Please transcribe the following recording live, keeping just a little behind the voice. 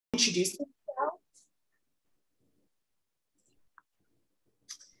introduce themselves.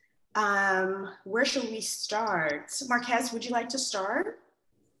 Where should we start? Marquez, would you like to start?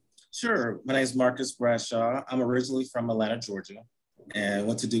 Sure. My name is Marcus Bradshaw. I'm originally from Atlanta, Georgia, and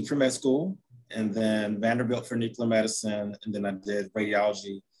went to Duke for med school, and then Vanderbilt for nuclear medicine, and then I did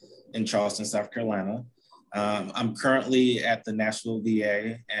radiology in Charleston, South Carolina. I'm currently at the Nashville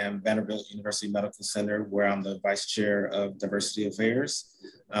VA and Vanderbilt University Medical Center, where I'm the Vice Chair of Diversity Affairs.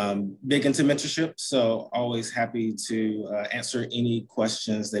 Big into mentorship, so always happy to answer any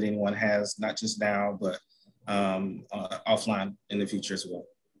questions that anyone has, not just now, but offline in the future as well.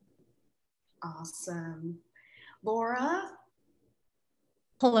 Awesome. Laura?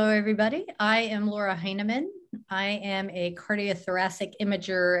 Hello, everybody. I am Laura Heineman. I am a cardiothoracic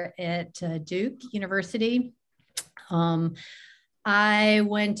imager at Duke University. I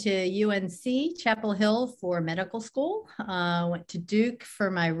went to UNC Chapel Hill for medical school, went to Duke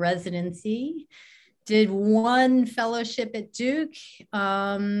for my residency, did one fellowship at Duke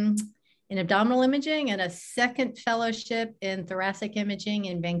in abdominal imaging and a second fellowship in thoracic imaging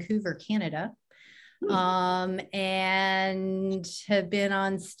in Vancouver, Canada. And have been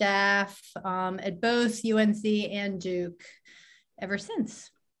on staff at both UNC and Duke ever since.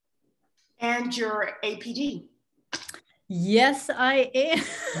 And you're APD. Yes, I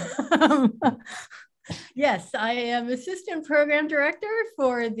am. Yes, I am Assistant Program Director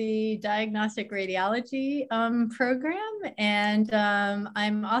for the Diagnostic Radiology program. And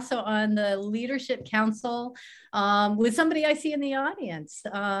I'm also on the Leadership Council with somebody I see in the audience,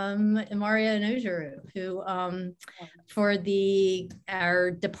 Maria Nojuru, who for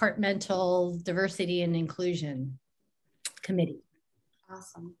our Departmental Diversity and Inclusion Committee.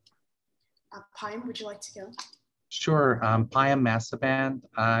 Awesome. Payam, would you like to go? Sure. Payam Masaband.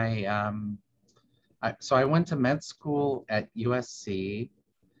 So I went to med school at USC,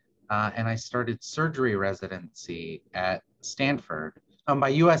 and I started surgery residency at Stanford.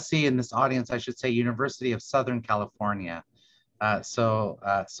 By USC in this audience, I should say University of Southern California, so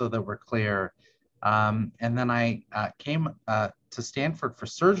that we're clear. And then I came to Stanford for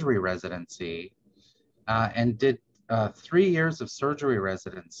surgery residency and did 3 years of surgery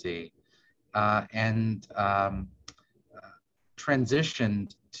residency and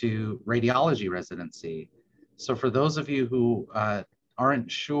transitioned to radiology residency. So for those of you who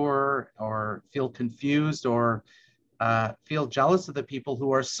aren't sure or feel confused or feel jealous of the people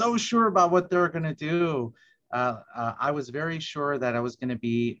who are so sure about what they're going to do, I was very sure that I was going to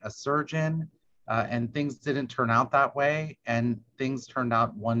be a surgeon, and things didn't turn out that way, and things turned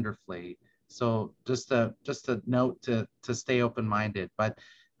out wonderfully. So just a note to stay open-minded. But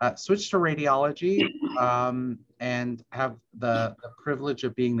switched to radiology and have the privilege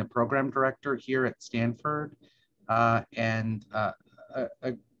of being the program director here at Stanford, and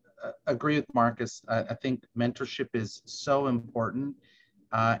agree with Marcus. I think mentorship is so important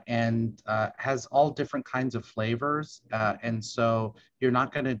and has all different kinds of flavors. And so you're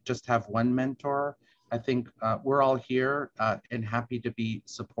not going to just have one mentor. I think we're all here and happy to be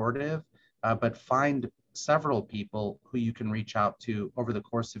supportive, but find several people who you can reach out to over the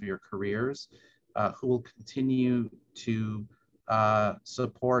course of your careers who will continue to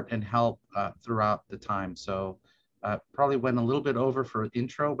support and help throughout the time. So probably went a little bit over for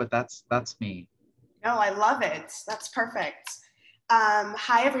intro, but that's me. No, I love it. That's perfect.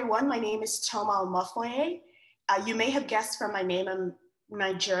 Hi, everyone. My name is Toma Omofoye. You may have guessed from my name, I'm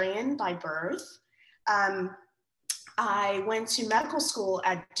Nigerian by birth. I went to medical school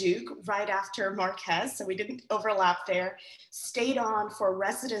at Duke right after Marquez, so we didn't overlap there. Stayed on for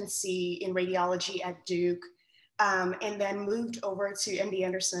residency in radiology at Duke, and then moved over to MD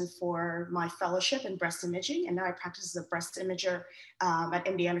Anderson for my fellowship in breast imaging. And now I practice as a breast imager at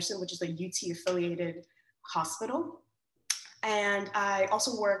MD Anderson, which is a UT affiliated hospital. And I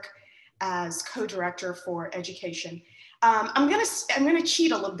also work as co-director for education. I'm gonna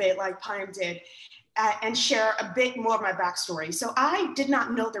cheat a little bit like Payam did. And share a bit more of my backstory. So I did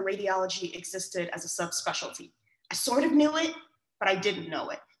not know that radiology existed as a subspecialty. I sort of knew it, but I didn't know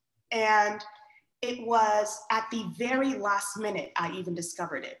it. And it was at the very last minute I even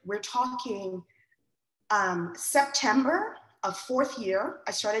discovered it. We're talking September of 4th year,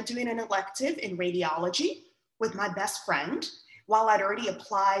 I started doing an elective in radiology with my best friend while I'd already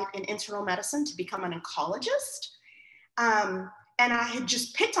applied in internal medicine to become an oncologist. And I had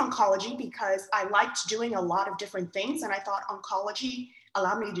just picked oncology because I liked doing a lot of different things. And I thought oncology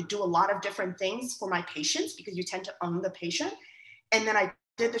allowed me to do a lot of different things for my patients because you tend to own the patient. And then I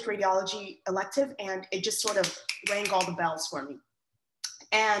did this radiology elective and it just sort of rang all the bells for me.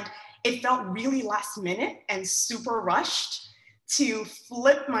 And it felt really last minute and super rushed to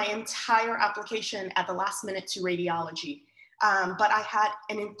flip my entire application at the last minute to radiology. But I had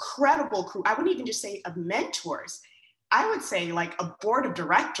an incredible crew. I wouldn't even just say of mentors. I would say like a board of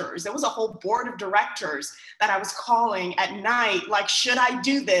directors. There was a whole board of directors that I was calling at night, like, should I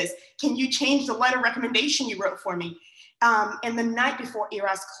do this? Can you change the letter recommendation you wrote for me? And the night before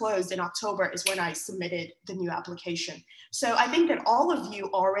ERAS closed in October is when I submitted the new application. So I think that all of you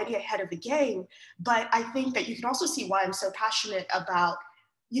are already ahead of the game, but I think that you can also see why I'm so passionate about,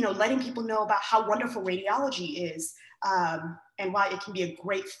 you know, letting people know about how wonderful radiology is, and why it can be a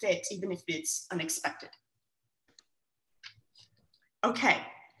great fit, even if it's unexpected. Okay,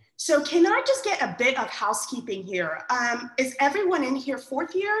 so can I just get a bit of housekeeping here? Is everyone in here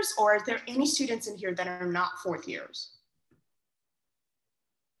fourth years, or are there any students in here that are not fourth years?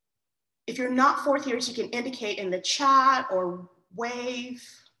 If you're not fourth years, you can indicate in the chat or wave.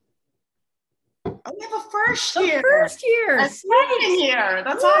 Oh, we have a first year. A first year. A second year.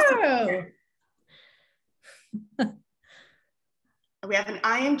 That's awesome. We have an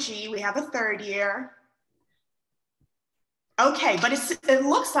IMG. We have a third year. Okay, but it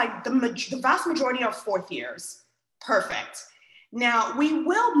looks like the vast majority are fourth years. Perfect. Now, we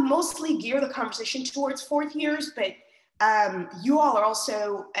will mostly gear the conversation towards fourth years, but you all are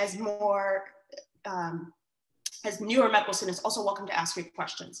also, as newer medical students, also welcome to ask your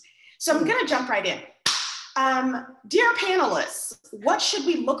questions. So I'm gonna jump right in. Dear panelists, what should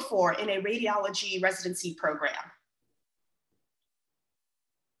we look for in a radiology residency program?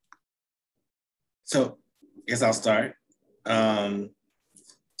 So I guess I'll start.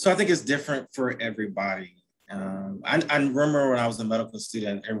 So I think it's different for everybody. I remember when I was a medical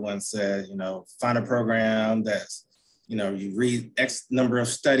student, everyone said, you know, find a program that's, you know, you read X number of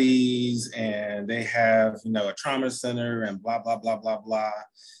studies and they have, you know, a trauma center and blah, blah, blah, blah, blah.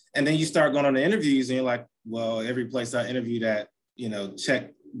 And then you start going on the interviews and you're like, well, every place I interviewed at, you know,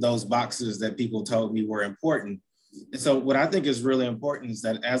 check those boxes that people told me were important. And so what I think is really important is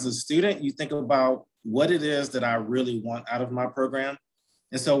that as a student, you think about what it is that I really want out of my program.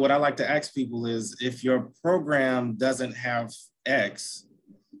 And so what I like to ask people is, if your program doesn't have X,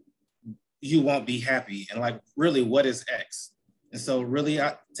 you won't be happy. And like, really, what is X? And so really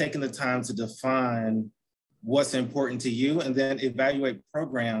taking the time to define what's important to you and then evaluate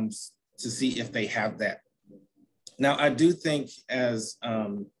programs to see if they have that. Now, I do think as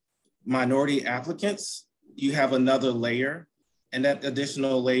minority applicants, you have another layer, and that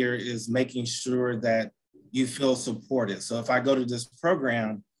additional layer is making sure that you feel supported. So if I go to this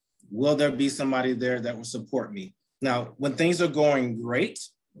program, will there be somebody there that will support me? Now, when things are going great,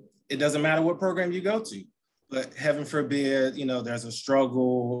 it doesn't matter what program you go to, but heaven forbid, you know, there's a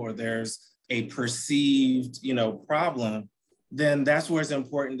struggle or there's a perceived, you know, problem, then that's where it's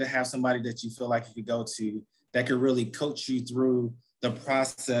important to have somebody that you feel like you could go to that could really coach you through the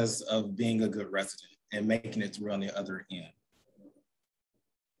process of being a good resident and making it through on the other end.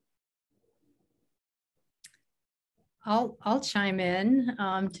 I'll chime in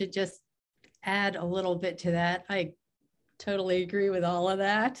to just add a little bit to that. I totally agree with all of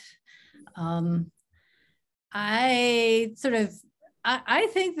that. I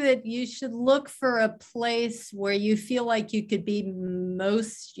think that you should look for a place where you feel like you could be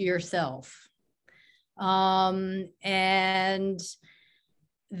most yourself. And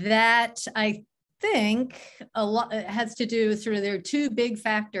that, I think, a lot has to do with there are two big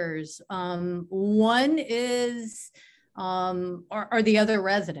factors. One is are the other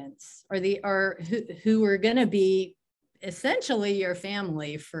residents, who are going to be essentially your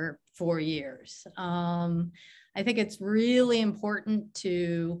family for 4 years. I think it's really important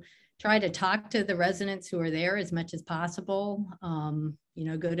to try to talk to the residents who are there as much as possible. You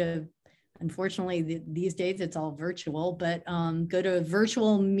know, go to, unfortunately, these days it's all virtual, but go to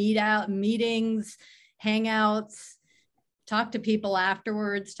virtual meetings, hangouts, talk to people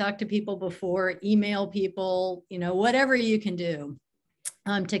afterwards, talk to people before, email people, you know, whatever you can do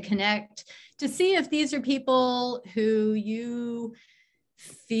to connect, to see if these are people who you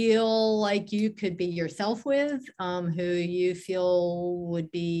feel like you could be yourself with, who you feel would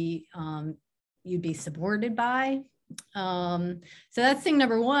be, you'd be supported by. So that's thing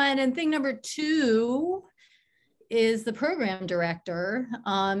number one. And thing number two is the program director.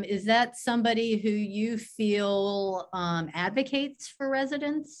 Is that somebody who you feel advocates for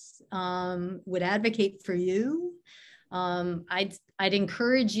residents, would advocate for you? I'd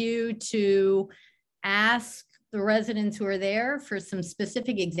encourage you to ask the residents who are there for some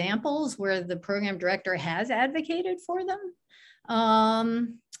specific examples where the program director has advocated for them.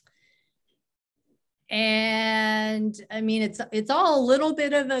 And I mean, it's all a little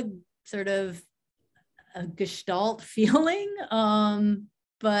bit of a sort of a gestalt feeling.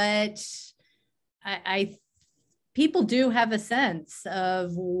 But people do have a sense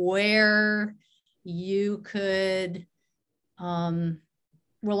of where you could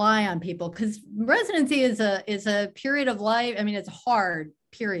rely on people, because residency is a period of life. I mean, it's a hard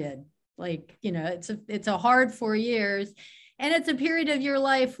period. Like, you know, it's a hard 4 years, and it's a period of your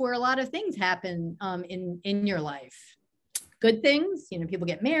life where a lot of things happen in your life. Good things, you know, people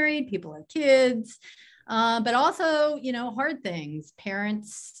get married, people have kids, but also, you know, hard things.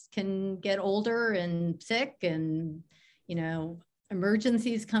 Parents can get older and sick, and, you know,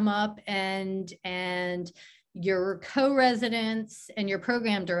 emergencies come up, and your co-residents and your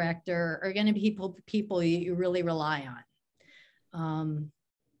program director are going to be people you really rely on.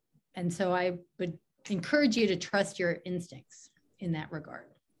 And so I would encourage you to trust your instincts in that regard.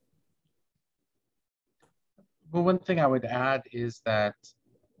 Well, one thing I would add is that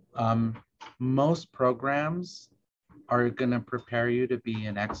most programs are going to prepare you to be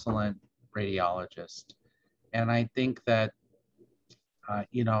an excellent radiologist. And I think that,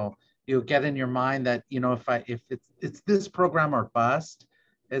 you know, you'll get in your mind that, you know, if it's this program or bust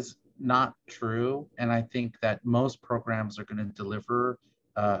is not true. And I think that most programs are going to deliver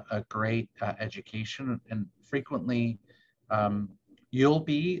a great education, and frequently you'll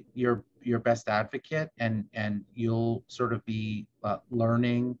be your best advocate, and you'll sort of be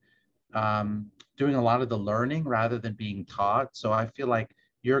learning, doing a lot of the learning rather than being taught. So I feel like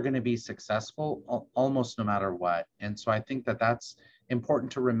you're going to be successful almost no matter what. And so I think that that's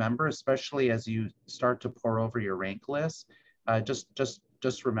important to remember, especially as you start to pour over your rank list.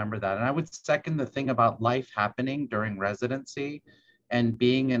 Just remember that. And I would second the thing about life happening during residency and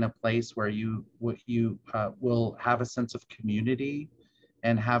being in a place where you will have a sense of community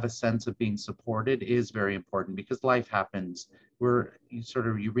and have a sense of being supported is very important, because life happens.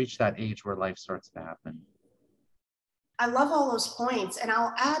 You reach that age where life starts to happen. I love all those points, and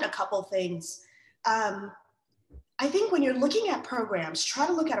I'll add a couple things. I think when you're looking at programs, try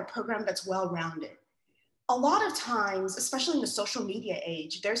to look at a program that's well-rounded. A lot of times, especially in the social media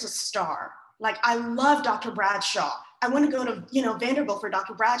age, there's a star. Like, I love Dr. Bradshaw. I want to go to, you know, Vanderbilt for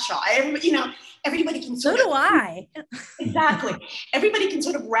Dr. Bradshaw. Everybody can So do I. Exactly. Everybody can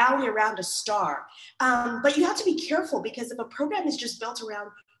sort of rally around a star. But you have to be careful, because if a program is just built around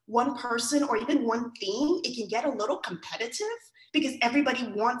one person or even one theme, it can get a little competitive because everybody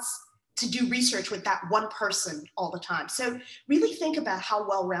wants to do research with that one person all the time. So really think about how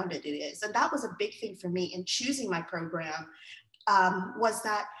well-rounded it is. And that was a big thing for me in choosing my program, was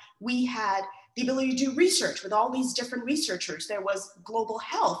that we had the ability to do research with all these different researchers. There was global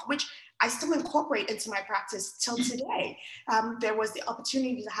health, which I still incorporate into my practice till today. There was the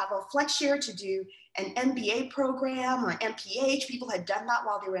opportunity to have a flex year to do an MBA program or MPH. People had done that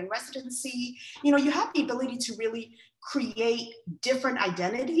while they were in residency. You know, you have the ability to really create different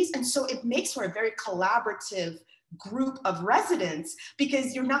identities. And so it makes for a very collaborative group of residents,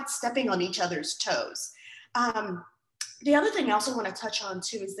 because you're not stepping on each other's toes. The other thing I also want to touch on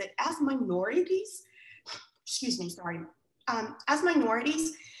too is that as minorities, as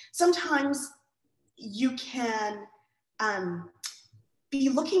minorities, sometimes you can be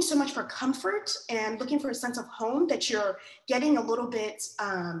looking so much for comfort and looking for a sense of home that you're getting a little bit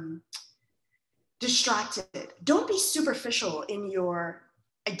distracted. Don't be superficial in your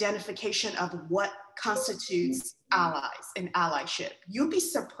identification of what constitutes allies and allyship. You'll be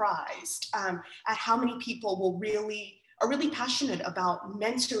surprised at how many people are really passionate about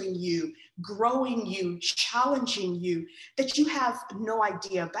mentoring you, growing you, challenging you, that you have no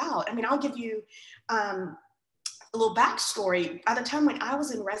idea about. I mean, I'll give you a little backstory. At the time when I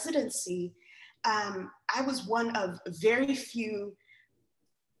was in residency, I was one of very few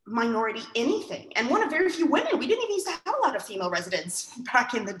minority anything, and one of very few women. We didn't even used to have a lot of female residents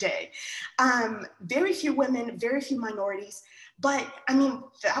back in the day. Very few women, very few minorities. But I mean,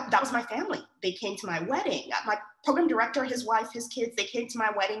 that was my family. They came to my wedding. My program director, his wife, his kids, they came to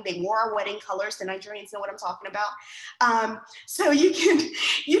my wedding. They wore our wedding colors. The Nigerians know what I'm talking about. So you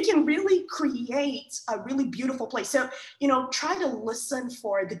can really create a really beautiful place. So, you know, try to listen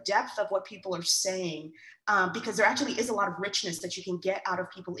for the depth of what people are saying, because there actually is a lot of richness that you can get out of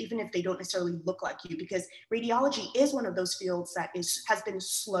people, even if they don't necessarily look like you, because radiology is one of those fields that has been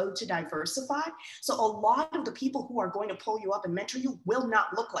slow to diversify. So a lot of the people who are going to pull you up and mentor you will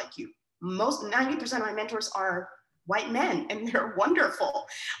not look like you. 90% of my mentors are white men, and they're wonderful.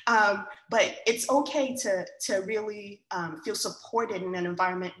 But it's okay to really feel supported in an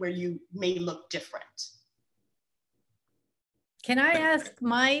environment where you may look different. Can I ask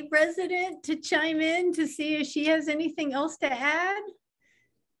my resident to chime in to see if she has anything else to add?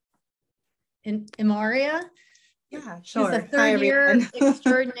 Imaria. Yeah, sure. Who's a third-year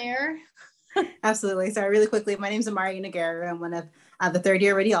extraordinaire. Absolutely. So really quickly, my name is Amaria Nagaru. I'm one of the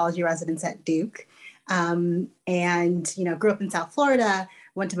third-year radiology residents at Duke. And, you know, grew up in South Florida,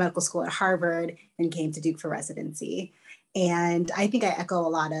 went to medical school at Harvard, and came to Duke for residency. And I think I echo a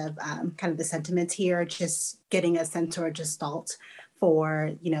lot of kind of the sentiments here, just getting a sense or a gestalt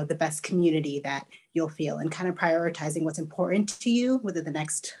for, you know, the best community that you'll feel, and kind of prioritizing what's important to you within the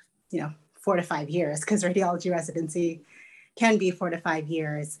next, you know, 4 to 5 years, because radiology residency can be 4 to 5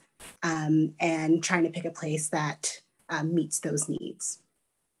 years, and trying to pick a place that meets those needs.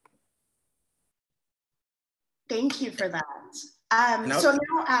 Thank you for that. So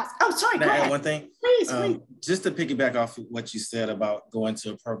now ask, oh, sorry, go ahead. Add one thing? Please. Just to piggyback off of what you said about going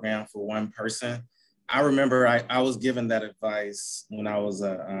to a program for one person. I remember I was given that advice when I was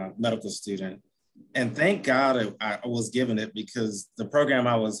a medical student. And thank God I was given it, because the program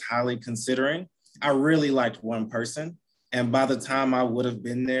I was highly considering, I really liked one person. And by the time I would have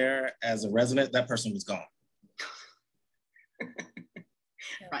been there as a resident, that person was gone.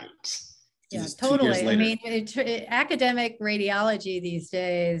 Right. Yeah, totally. I mean, academic radiology these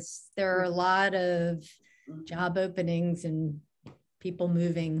days, there are a lot of job openings and people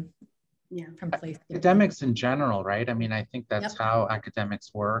moving from place to academics in general, right? I mean, I think that's how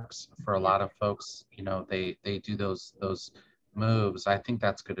academics works for a lot of folks. You know, they do those moves. I think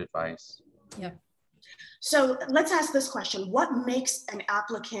that's good advice. Yeah. So let's ask this question. What makes an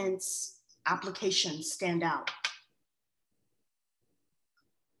applicant's application stand out?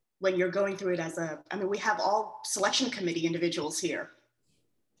 When you're going through it as I mean, we have all selection committee individuals here.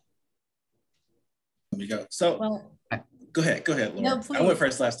 There we go. So go ahead, Laura. No, please. I went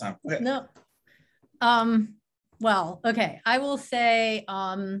first last time. Go ahead. No. Well, okay. I will say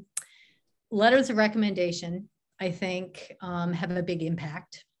letters of recommendation, I think, have a big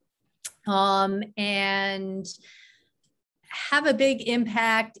impact. And have a big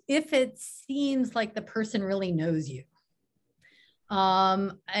impact if it seems like the person really knows you.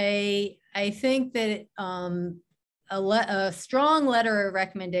 I think that a strong letter of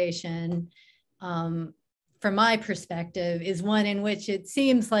recommendation, from my perspective, is one in which it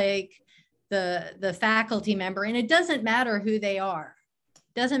seems like the faculty member, and it doesn't matter who they are.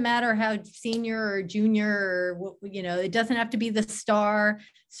 It doesn't matter how senior or junior, or, you know, it doesn't have to be the star.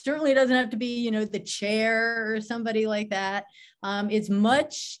 Certainly doesn't have to be, you know, the chair or somebody like that. It's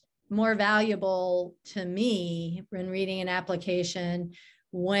much more valuable to me when reading an application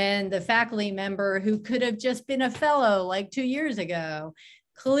when the faculty member who could have just been a fellow like 2 years ago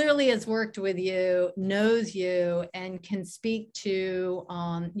clearly has worked with you, knows you, and can speak to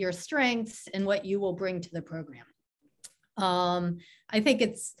your strengths and what you will bring to the program. I think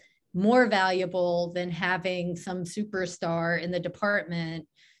it's more valuable than having some superstar in the department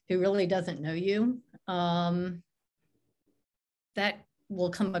who really doesn't know you. That will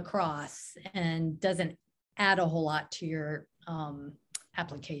come across and doesn't add a whole lot to your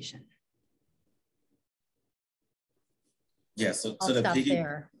application. Yeah, so to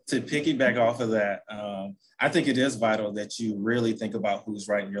piggyback off of that, I think it is vital that you really think about who's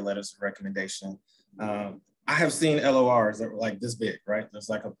writing your letters of recommendation. I have seen LORs that were like this big, right? There's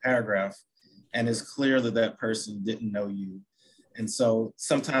like a paragraph, and it's clear that that person didn't know you. And so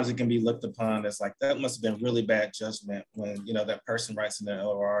sometimes it can be looked upon as like, that must have been really bad judgment when, you know, that person writes in their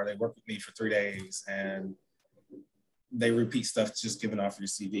LOR, they work with me for 3 days and they repeat stuff just given off your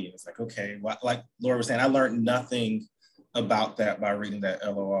CV. And it's like, okay, well, like Laura was saying, I learned nothing about that by reading that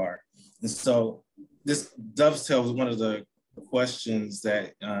LOR. And so this dovetails one of the questions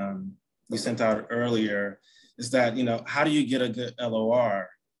that we sent out earlier, is that, you know, how do you get a good LOR?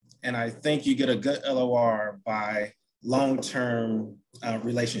 And I think you get a good LOR by long-term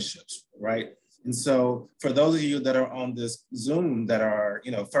relationships, right? And so for those of you that are on this Zoom that are,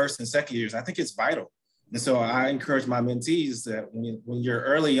 you know, first and second years, I think it's vital. And so I encourage my mentees that when you're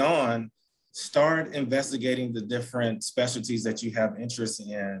early on, start investigating the different specialties that you have interest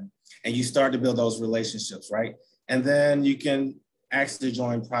in, and you start to build those relationships, right? And then you can actually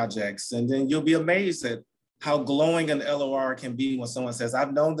join projects, and then you'll be amazed at how glowing an LOR can be when someone says,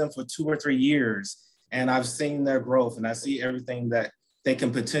 I've known them for 2 or 3 years, and I've seen their growth, and I see everything that they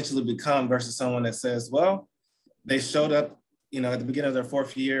can potentially become, versus someone that says, well, they showed up, you know, at the beginning of their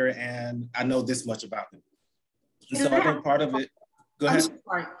 4th year, and I know this much about them. And so I think part of it, go ahead. I'm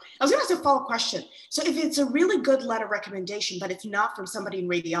sorry. I was gonna ask a follow-up question. So if it's a really good letter recommendation, but it's not from somebody in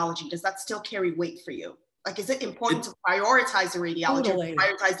radiology, does that still carry weight for you? Like, is it important to prioritize the radiology or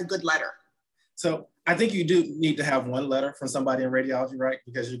prioritize the good letter? So I think you do need to have one letter from somebody in radiology, right?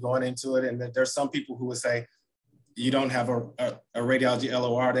 Because you're going into it, and there's some people who would say, you don't have a radiology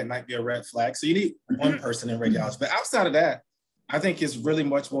LOR, that might be a red flag. So you need one person in radiology. But outside of that, I think it's really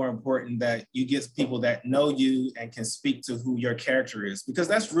much more important that you get people that know you and can speak to who your character is, because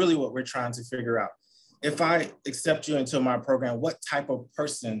that's really what we're trying to figure out. If I accept you into my program, what type of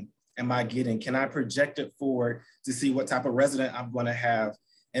person am I getting? Can I project it forward to see what type of resident I'm going to have?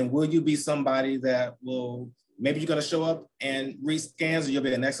 And will you be somebody that will, maybe you're going to show up and read scans, or you'll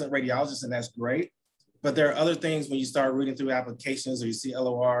be an excellent radiologist, and that's great. But there are other things when you start reading through applications or you see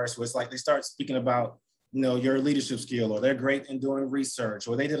LORs, where it's like they start speaking about, you know, your leadership skill, or they're great in doing research,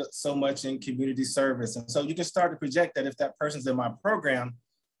 or they did so much in community service. And so you can start to project that if that person's in my program,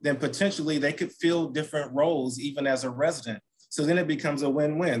 then potentially they could fill different roles even as a resident. So then it becomes a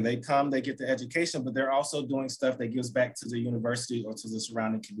win-win. They come, they get the education, but they're also doing stuff that gives back to the university or to the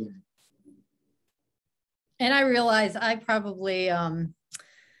surrounding community. And I realize I probably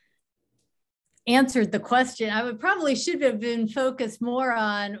answered the question. I would probably should have been focused more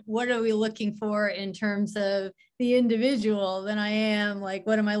on what are we looking for in terms of the individual than I am like,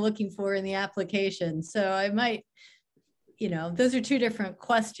 what am I looking for in the application? So I might, you know, those are two different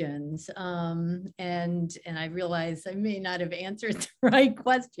questions. And I realize I may not have answered the right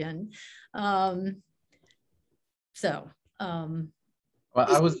question. Well,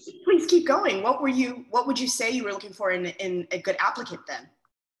 I was. Please keep going. What would you say you were looking for in a good applicant then?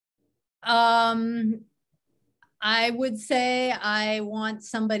 I would say I want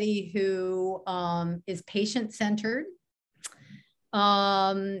somebody who is patient-centered.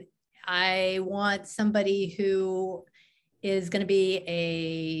 I want somebody who is going to be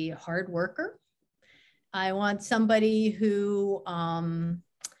a hard worker. I want somebody who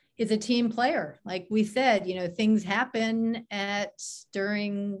is a team player. Like we said, you know, things happen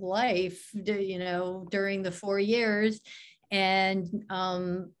during life, you know, during the 4 years, and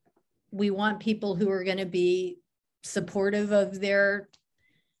we want people who are going to be supportive of their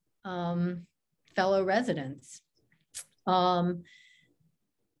fellow residents.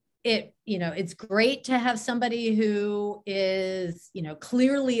 You know, it's great to have somebody who is, you know,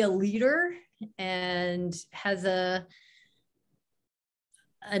 clearly a leader and has an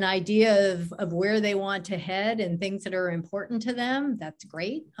idea of where they want to head and things that are important to them. That's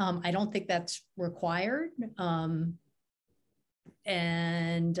great. I don't think that's required. I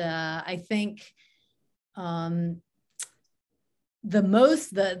think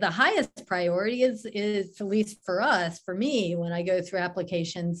the highest priority is, at least for us, for me, when I go through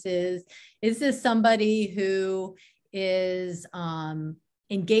applications, is this somebody who is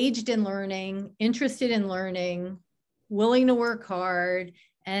engaged in learning, interested in learning, willing to work hard,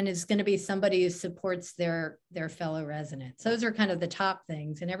 and is going to be somebody who supports their fellow residents. Those are kind of the top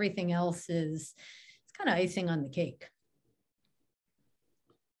things, and everything else it's kind of icing on the cake.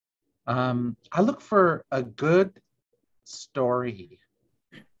 I look for a good story.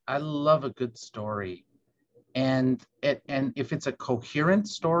 I love a good story, and if it's a coherent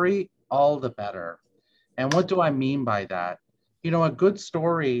story, all the better. And what do I mean by that? You know, a good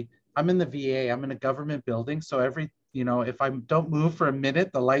story. I'm in the VA. I'm in a government building, so if I don't move for a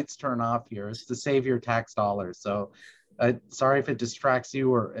minute, the lights turn off here. It's to save your tax dollars. So, sorry if it distracts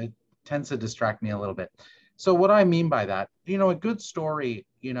you, or it tends to distract me a little bit. So what I mean by that, you know, a good story,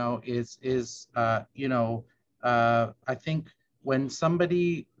 you know, I think when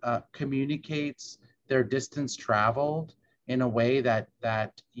somebody communicates their distance traveled in a way that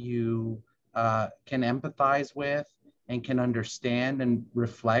you can empathize with and can understand and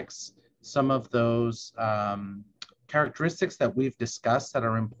reflects some of those characteristics that we've discussed that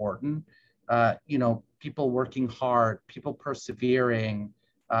are important, you know, people working hard, people persevering.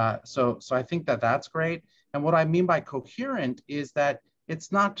 So I think that that's great. And what I mean by coherent is that it's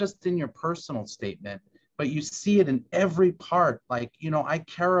not just in your personal statement, but you see it in every part. Like, you know, I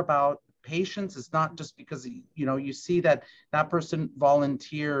care about patients. It's not just because, you know, you see that person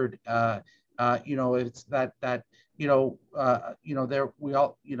volunteered, you know, it's that there, we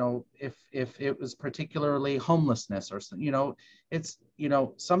all, you know, if it was particularly homelessness or something, you know, it's, you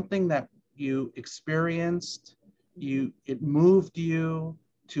know, something that you experienced, it moved you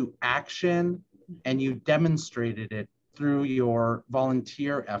to action, and you demonstrated it through your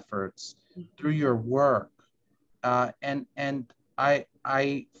volunteer efforts, through your work. And I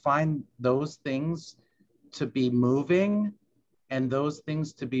find those things to be moving, and those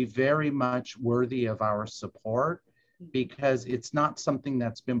things to be very much worthy of our support, because it's not something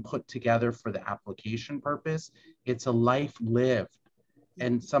that's been put together for the application purpose. It's a life lived,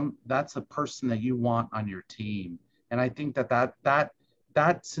 and that's a person that you want on your team. And I think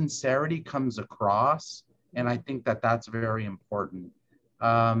that sincerity comes across, and I think that that's very important.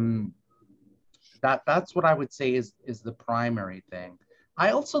 That's what I would say is the primary thing.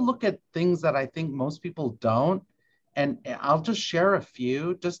 I also look at things that I think most people don't, and I'll just share a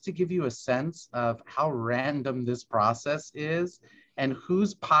few just to give you a sense of how random this process is, and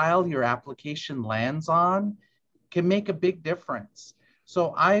whose pile your application lands on can make a big difference.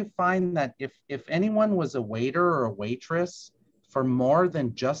 So I find that if anyone was a waiter or a waitress for more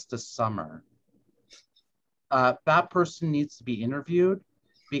than just a summer, that person needs to be interviewed,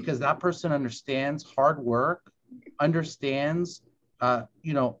 because that person understands hard work, understands,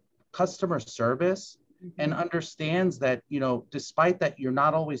 customer service, and understands that, despite that you're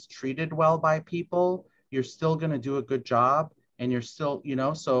not always treated well by people, you're still going to do a good job, and you're still,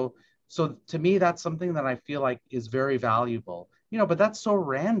 so to me, that's something that I feel like is very valuable, but that's so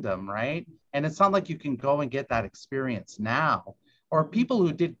random, right? And it's not like you can go and get that experience now. Or people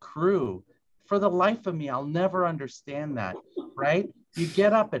who did crew, for the life of me, I'll never understand that, right? You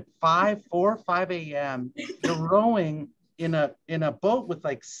get up at 5 a.m., you're rowing in a boat with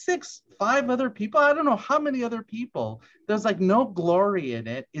like 5 other people. I don't know how many other people. There's like no glory in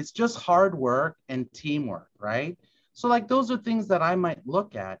it. It's just hard work and teamwork, right? So like those are things that I might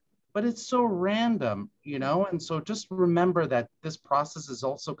look at, but it's so random, and so just remember that this process is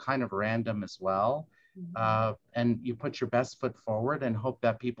also kind of random as well. And you put your best foot forward and hope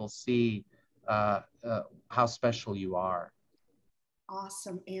that people see how special you are.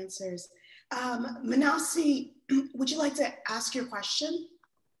 Awesome answers. Manasi, would you like to ask your question?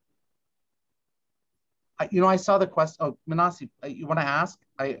 I saw the question. Oh, Manasi, you want to ask?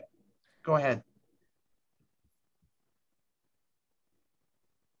 Go ahead.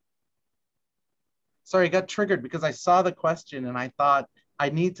 Sorry, I got triggered because I saw the question and I thought I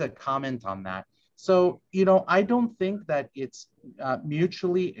need to comment on that. So, I don't think that it's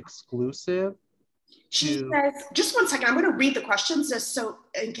mutually exclusive. She says, just one second, I'm going to read the questions just so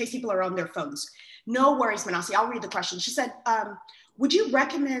in case people are on their phones. No worries, Manasi, I'll read the question. She said, would you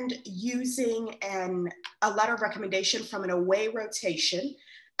recommend using a letter of recommendation from an away rotation,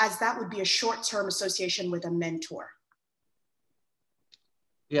 as that would be a short-term association with a mentor?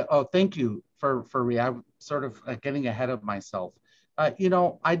 Yeah, oh, thank you for I'm sort of getting ahead of myself.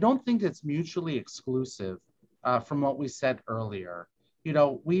 I don't think it's mutually exclusive from what we said earlier.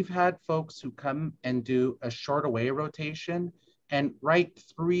 We've had folks who come and do a short away rotation and write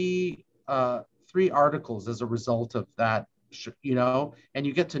three articles as a result of that, and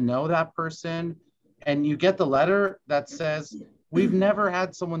you get to know that person, and you get the letter that says, we've never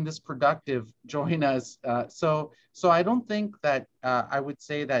had someone this productive join us. So I don't think that I would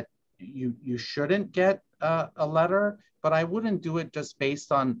say that you shouldn't get a letter, but I wouldn't do it just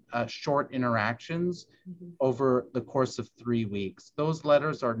based on short interactions over the course of 3 weeks. Those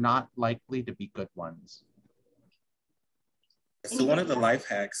letters are not likely to be good ones. So one of the life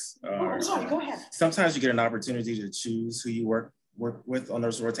hacks sorry, go ahead. Sometimes you get an opportunity to choose who you work with on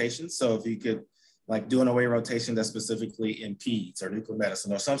those rotations. So if you could like do an away rotation that's specifically in peds or nuclear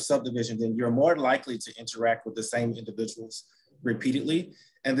medicine or some subdivision, then you're more likely to interact with the same individuals repeatedly.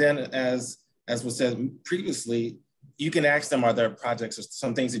 And then as was said previously, you can ask them, are there projects or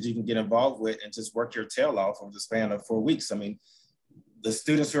some things that you can get involved with and just work your tail off over the span of 4 weeks. I mean, the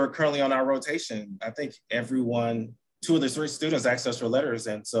students who are currently on our rotation, I think 2 of the 3 students asked us for letters.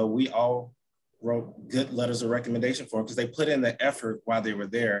 And so we all wrote good letters of recommendation for them because they put in the effort while they were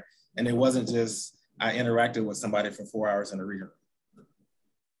there. And it wasn't just, I interacted with somebody for 4 hours in a reader room.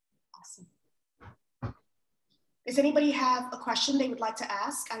 Awesome. Does anybody have a question they would like to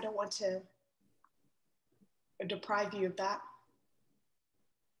ask? I don't want to deprive you of that.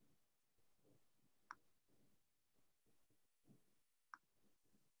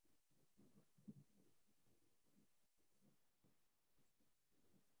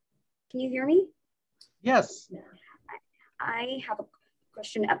 Can you hear me? Yes. I have a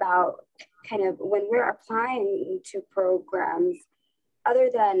question about kind of when we're applying to programs,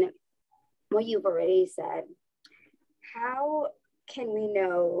 other than what you've already said, how can we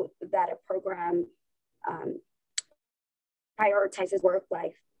know that a program prioritizes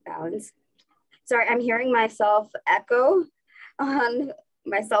work-life balance? Sorry, I'm hearing myself echo on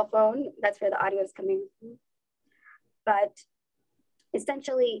my cell phone. That's where the audio is coming from. But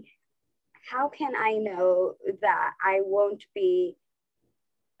essentially, how can I know that I won't be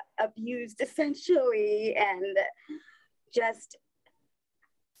abused essentially and just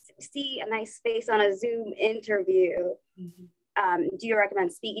see a nice face on a Zoom interview? Do you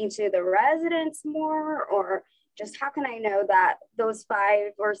recommend speaking to the residents more, or just how can I know that those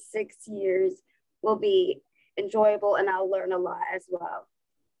 5 or 6 years will be enjoyable and I'll learn a lot as well?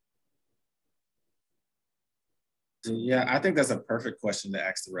 Yeah, I think that's a perfect question to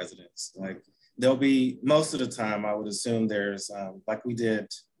ask the residents. Like, there'll be, most of the time, I would assume there's, like we did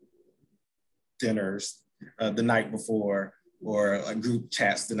dinners the night before, or a group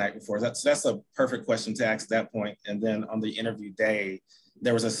chats the night before. That's a perfect question to ask at that point. And then on the interview day,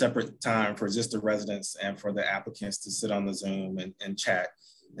 there was a separate time for just the residents and for the applicants to sit on the Zoom and chat.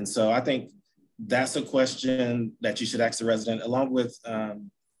 And so I think that's a question that you should ask the resident, along with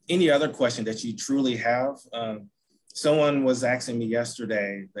any other question that you truly have. Someone was asking me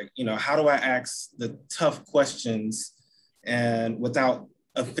yesterday, like, you know, how do I ask the tough questions and without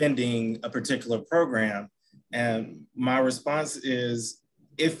offending a particular program? And my response is,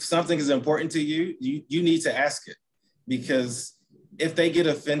 if something is important to you, you need to ask it, because if they get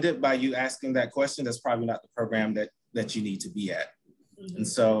offended by you asking that question, that's probably not the program that you need to be at. Mm-hmm. And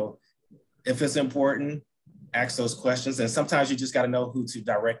so if it's important, ask those questions. And sometimes you just got to know who to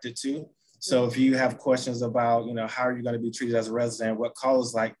direct it to. So if you have questions about, you know, how are you going to be treated as a resident, what call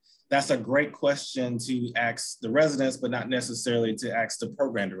is like, that's a great question to ask the residents, but not necessarily to ask the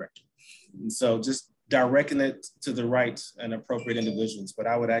program director. And so just directing it to the right and appropriate individuals, but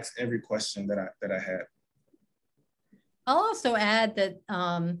I would ask every question that I had. I'll also add that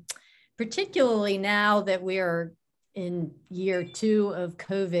particularly now that we are in year 2 of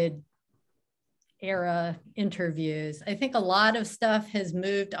COVID era interviews, I think a lot of stuff has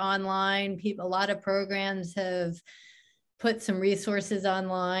moved online. A lot of programs have put some resources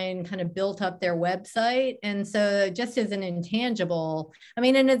online, kind of built up their website. And so just as an intangible, I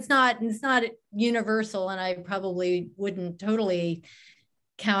mean, and it's not universal, and I probably wouldn't totally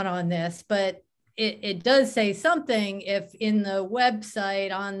count on this, but it does say something if in the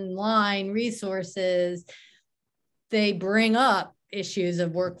website online resources, they bring up issues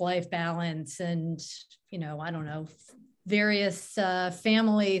of work-life balance and, you know, I don't know, various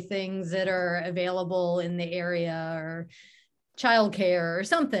family things that are available in the area, or childcare or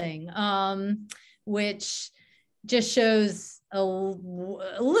something, which just shows a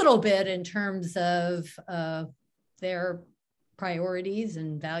little bit in terms of their priorities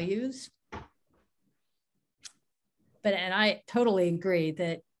and values. And I totally agree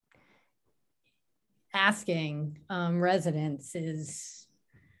that asking residents is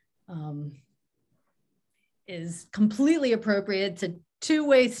completely appropriate. It's a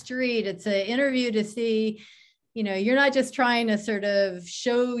two-way street. It's an interview to see, you know, you're not just trying to sort of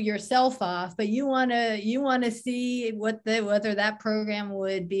show yourself off, but you want to see whether that program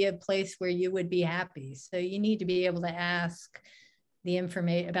would be a place where you would be happy. So you need to be able to ask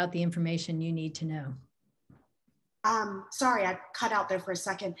about the information you need to know. Sorry, I cut out there for a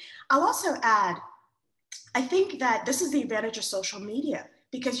second. I'll also add, I think that this is the advantage of social media,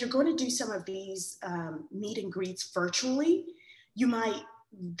 because you're going to do some of these meet and greets virtually. You might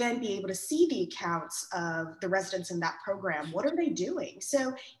then be able to see the accounts of the residents in that program. What are they doing?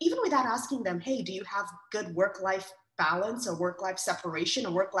 So even without asking them, hey, do you have good work-life balance or work-life separation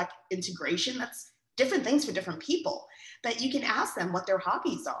or work-life integration? That's different things for different people. But you can ask them what their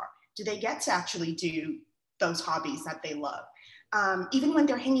hobbies are. Do they get to actually do those hobbies that they love? Even when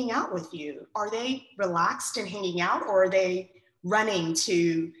they're hanging out with you, are they relaxed and hanging out, or are they running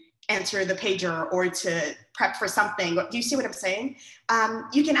to answer the pager or to prep for something? Do you see what I'm saying?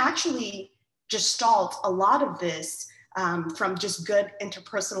 You can actually gestalt a lot of this from just good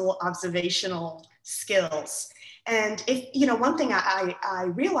interpersonal observational skills. And if, you know, one thing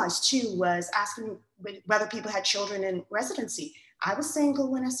I realized too was asking whether people had children in residency. I was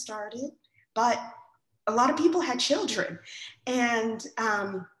single when I started, but a lot of people had children. And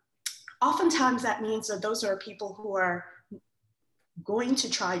oftentimes that means that those are people who are going to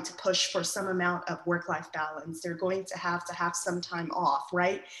try to push for some amount of work-life balance. They're going to have some time off,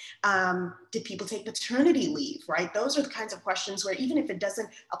 right? Did people take paternity leave, right? Those are the kinds of questions where even if it doesn't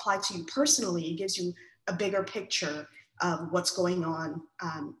apply to you personally, it gives you a bigger picture of what's going on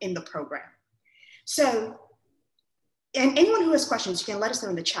in the program. So, and anyone who has questions, you can let us know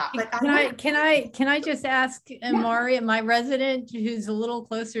in the chat. But can I just ask Mari, my resident, who's a little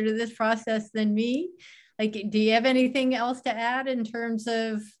closer to this process than me, like, do you have anything else to add in terms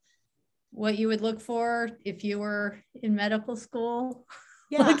of what you would look for if you were in medical school?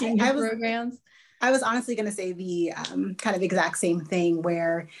 Yeah, looking at programs. I was honestly going to say the kind of exact same thing,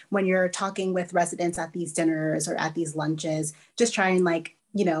 where when you're talking with residents at these dinners or at these lunches, just try and, like,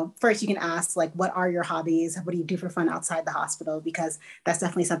 you know, first you can ask, like, what are your hobbies? What do you do for fun outside the hospital? Because that's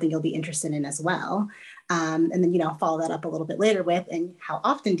definitely something you'll be interested in as well. And then, you know, follow that up a little bit later with, and how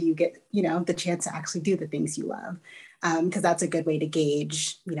often do you get, you know, the chance to actually do the things you love? Because that's a good way to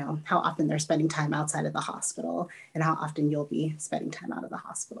gauge, you know, how often they're spending time outside of the hospital and how often you'll be spending time out of the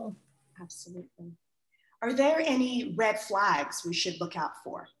hospital. Absolutely. Are there any red flags we should look out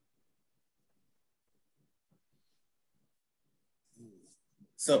for?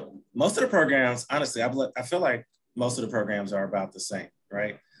 So most of the programs, honestly, I feel like most of the programs are about the same,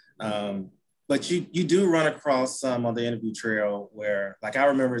 right? But you do run across some on the interview trail where, like, I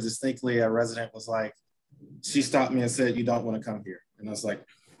remember distinctly a resident was like, she stopped me and said, "You don't want to come here." And I was like,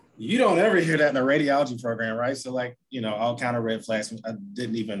 you don't ever hear that in a radiology program, right? So like, all kind of red flags. I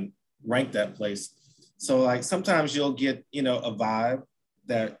didn't even rank that place. So like sometimes you'll get, a vibe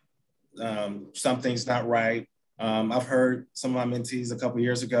that something's not right. I've heard some of my mentees a couple of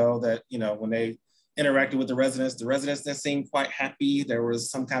years ago that, when they interacted with the residents didn't seem quite happy. There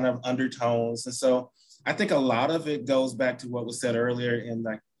was some kind of undertones. And so I think a lot of it goes back to what was said earlier in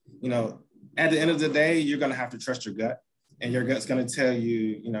like, at the end of the day, you're going to have to trust your gut, and your gut's going to tell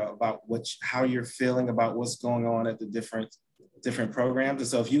you, about how you're feeling about what's going on at the different programs. And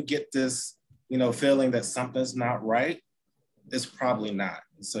so if you get this, feeling that something's not right, it's probably not.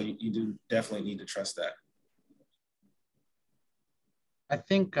 So you do definitely need to trust that. I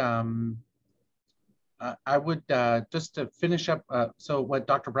think I would, just to finish up, so what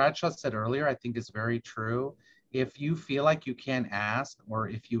Dr. Bradshaw said earlier, I think is very true. If you feel like you can't ask, or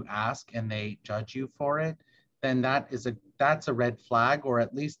if you ask and they judge you for it, then that's a red flag, or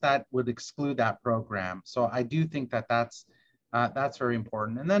at least that would exclude that program. So I do think that's very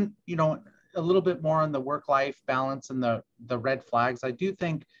important. And then, a little bit more on the work-life balance and the red flags. I do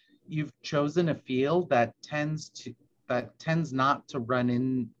think you've chosen a field that tends not to run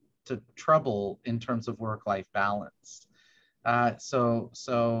into trouble in terms of work-life balance. So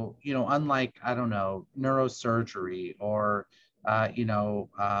unlike, I don't know, neurosurgery or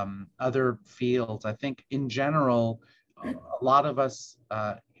other fields, I think in general, a lot of us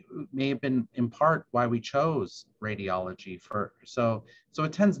may have been in part why we chose radiology so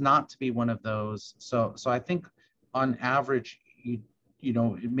it tends not to be one of those. So I think on average,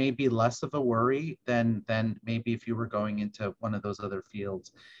 it may be less of a worry than maybe if you were going into one of those other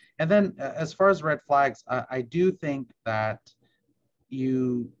fields. And then as far as red flags, I do think that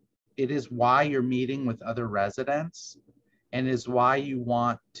it is why you're meeting with other residents, and is why you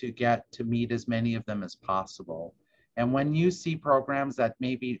want to get to meet as many of them as possible. And when you see programs that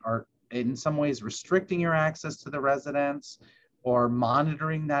maybe are in some ways restricting your access to the residents or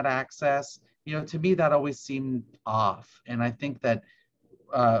monitoring that access, to me, that always seemed off. And I think that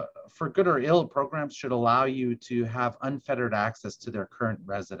for good or ill, programs should allow you to have unfettered access to their current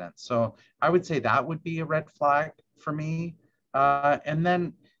residents. So I would say that would be a red flag for me. And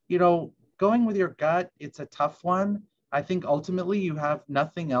then, going with your gut, it's a tough one. I think ultimately you have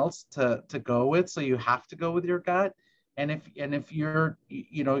nothing else to go with, so you have to go with your gut. And if your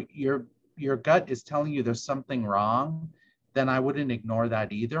gut is telling you there's something wrong, then I wouldn't ignore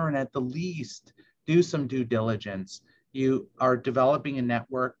that either. And at the least, do some due diligence. You are developing a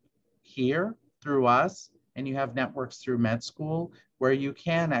network here through us, and you have networks through med school where you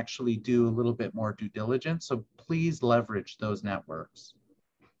can actually do a little bit more due diligence. So please leverage those networks.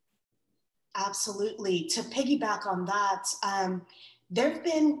 Absolutely. To piggyback on that, there have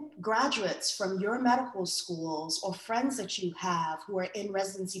been graduates from your medical schools or friends that you have who are in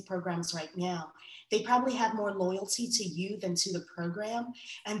residency programs right now. They probably have more loyalty to you than to the program,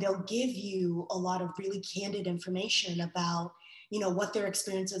 and they'll give you a lot of really candid information about, what their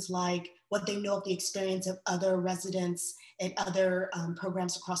experience is like, what they know of the experience of other residents at other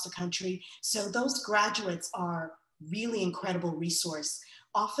programs across the country. So those graduates are really incredible resource.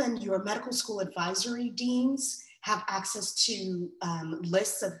 Often your medical school advisory deans have access to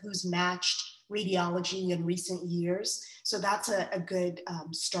lists of who's matched radiology in recent years. So that's a good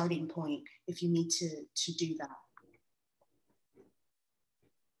starting point if you need to do that.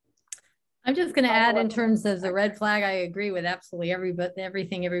 I'm just going to add, in terms of the red flag, I agree with absolutely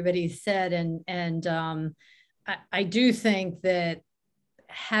everything everybody said. And I do think that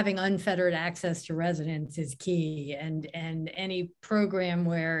having unfettered access to residents is key, and any program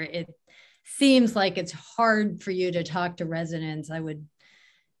where it seems like it's hard for you to talk to residents,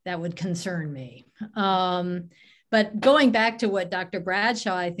 that would concern me. But going back to what Dr.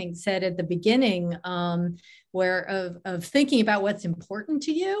 Bradshaw, I think, said at the beginning, where of thinking about what's important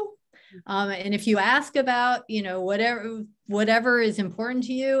to you. And if you ask about, whatever is important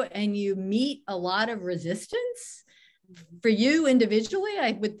to you, and you meet a lot of resistance for you individually,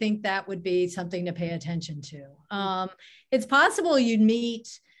 I would think that would be something to pay attention to. It's possible you'd meet,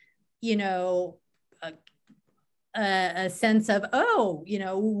 a sense of,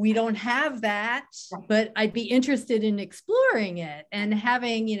 we don't have that, but I'd be interested in exploring it, and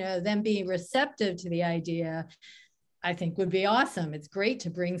having, them being receptive to the idea, I think would be awesome. It's great to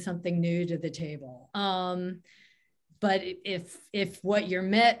bring something new to the table. But if what you're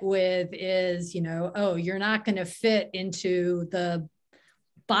met with is, you're not going to fit into the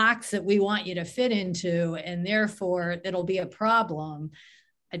box that we want you to fit into, and therefore it'll be a problem,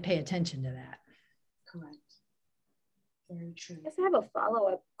 I'd pay attention to that. Correct. Very true. I just have a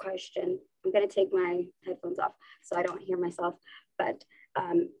follow-up question. I'm going to take my headphones off so I don't hear myself, but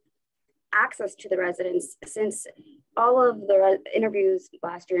access to the residents, since all of the interviews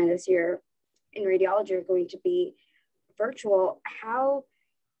last year and this year in radiology are going to be virtual, how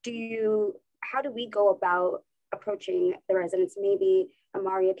do we go about approaching the residents? Maybe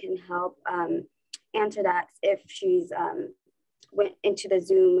Amaria can help answer that if she's went into the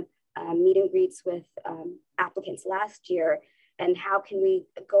Zoom meet and greets with applicants last year, and how can we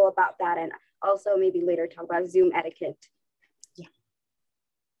go about that? And also maybe later talk about Zoom etiquette. Yeah.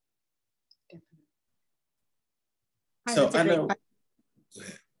 Hi, So I know.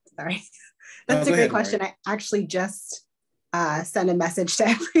 Sorry, that's a great question. I actually just sent a message to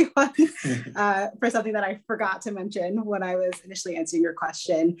everyone for something that I forgot to mention when I was initially answering your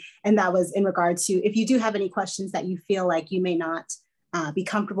question. And that was in regard to, if you do have any questions that you feel like you may not be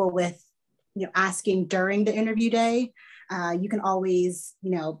comfortable with, asking during the interview day, you can always,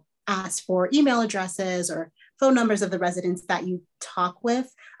 ask for email addresses or phone numbers of the residents that you talk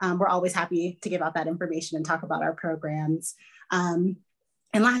with. We're always happy to give out that information and talk about our programs. And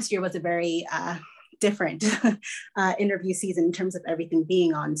last year was a very different interview season in terms of everything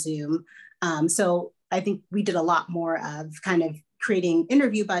being on Zoom. So I think we did a lot more of kind of creating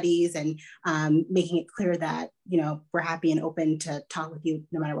interview buddies and making it clear that, we're happy and open to talk with you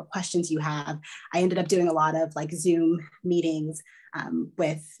no matter what questions you have. I ended up doing a lot of like Zoom meetings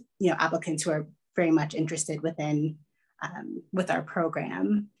with, applicants who are very much interested within with our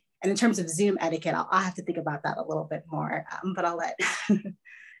program. And in terms of Zoom etiquette, I'll have to think about that a little bit more, but I'll let.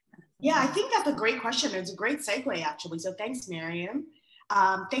 Yeah, I think that's a great question. It's a great segue, actually. So thanks, Miriam.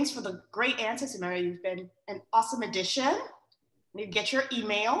 Thanks for the great answers, Miriam. You've been an awesome addition. I need to get your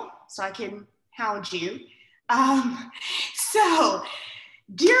email so I can hound you. So,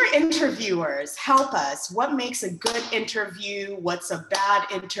 dear interviewers, help us. What makes a good interview? What's a bad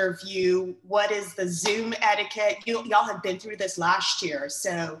interview? What is the Zoom etiquette? Y'all have been through this last year,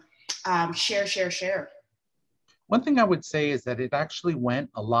 so share. One thing I would say is that it actually went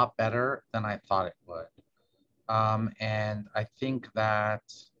a lot better than I thought it would. And I think that,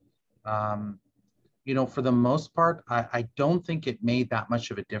 for the most part, I don't think it made that much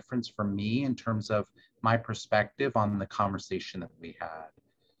of a difference for me in terms of my perspective on the conversation that we had.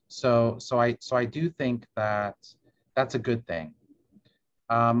 So I do think that that's a good thing.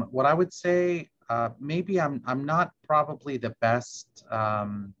 What I would say, maybe I'm not probably the best.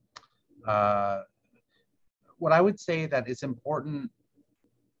 What I would say that is important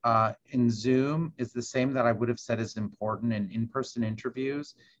in Zoom is the same that I would have said is important in in-person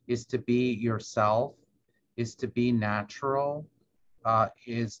interviews, is to be yourself, is to be natural,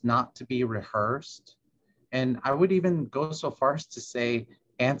 is not to be rehearsed. And I would even go so far as to say,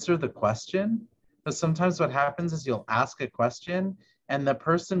 answer the question. Because sometimes what happens is you'll ask a question and the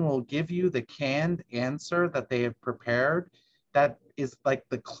person will give you the canned answer that they have prepared that is like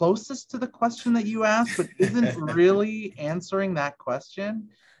the closest to the question that you asked, but isn't really answering that question.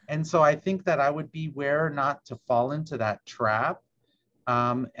 And so I think that I would beware not to fall into that trap.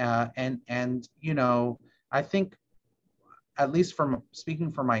 I think, at least from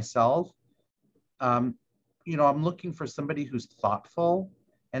speaking for myself, I'm looking for somebody who's thoughtful.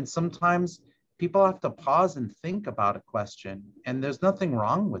 And sometimes people have to pause and think about a question, and there's nothing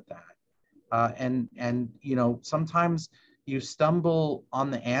wrong with that. Sometimes you stumble on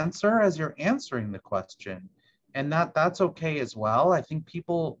the answer as you're answering the question, and that's okay as well. I think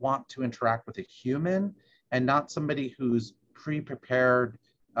people want to interact with a human and not somebody who's pre-prepared,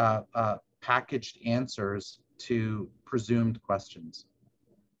 packaged answers to presumed questions.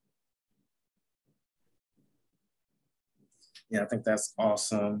 Yeah, I think that's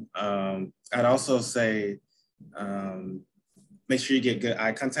awesome. I'd also say, make sure you get good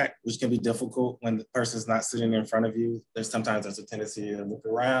eye contact, which can be difficult when the person's not sitting in front of you. There's a tendency to look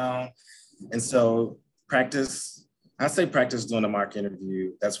around. And so I'd say practice doing a mock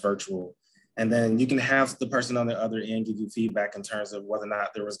interview that's virtual. And then you can have the person on the other end give you feedback in terms of whether or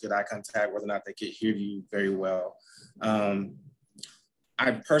not there was good eye contact, whether or not they could hear you very well.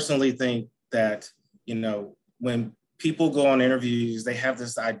 I personally think that, when people go on interviews, they have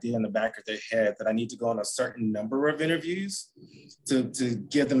this idea in the back of their head that I need to go on a certain number of interviews to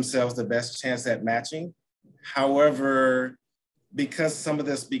give themselves the best chance at matching. However, because some of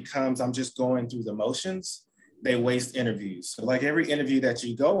this becomes, I'm just going through the motions, they waste interviews. So like every interview that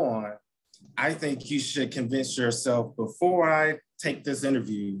you go on, I think you should convince yourself, before I take this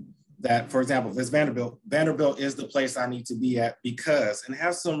interview, that, for example, if it's Vanderbilt, Vanderbilt is the place I need to be at because, and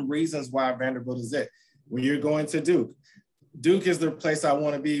have some reasons why Vanderbilt is it. When you're going to Duke, Duke is the place I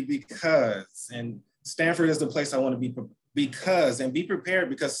want to be because, and Stanford is the place I want to be because, and be prepared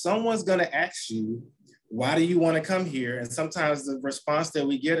because someone's going to ask you, why do you want to come here? And sometimes the response that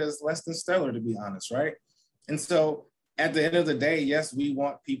we get is less than stellar, to be honest, right? And so at the end of the day, yes, we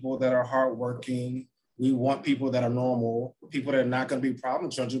want people that are hardworking. We want people that are normal, people that are not going to be problem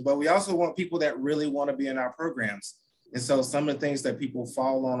children, but we also want people that really want to be in our programs. And so some of the things that people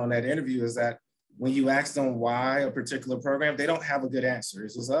fall on that interview is that when you ask them why a particular program, they don't have a good answer.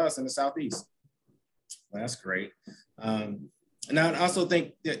 It's just us in the Southeast. Well, that's great. And I also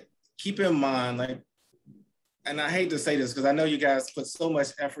think that keep in mind, like, and I hate to say this because I know you guys put so much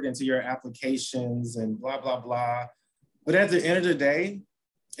effort into your applications and blah, blah, blah. But at the end of the day,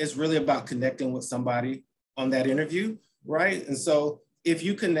 it's really about connecting with somebody on that interview, right? And so if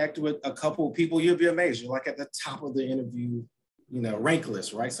you connect with a couple of people, you'll be amazed. You're like at the top of the interview, rank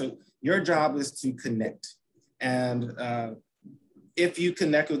list, right? So your job is to connect. And if you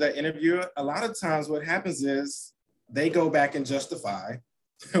connect with that interviewer, a lot of times what happens is they go back and justify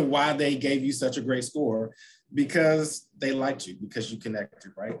why they gave you such a great score because they liked you, because you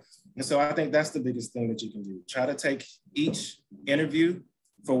connected, right? And so I think that's the biggest thing that you can do. Try to take each interview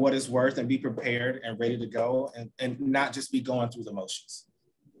for what it's worth and be prepared and ready to go and not just be going through the motions.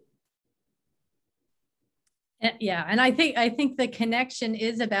 Yeah, and I think the connection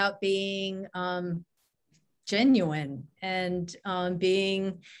is about being genuine and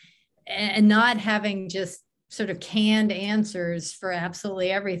being and not having just sort of canned answers for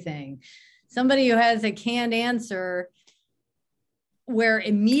absolutely everything. Somebody who has a canned answer where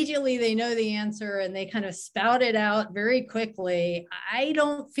immediately they know the answer and they kind of spout it out very quickly, I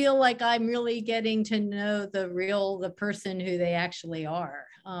don't feel like I'm really getting to know the person who they actually are.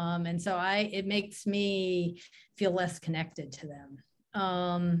 And so it makes me feel less connected to them.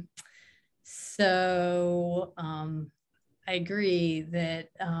 I agree that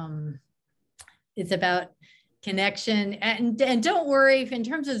it's about connection and don't worry if in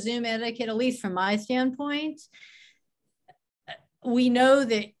terms of Zoom etiquette, at least from my standpoint, we know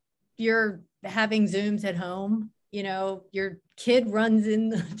that you're having Zooms at home, your kid runs in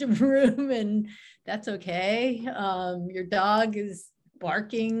the room and that's okay. Your dog is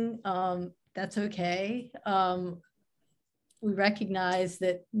barking, that's okay. We recognize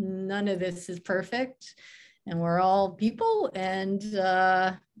that none of this is perfect and we're all people and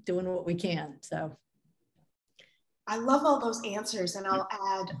doing what we can, so. I love all those answers, and I'll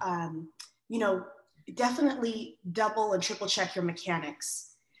add, definitely double and triple check your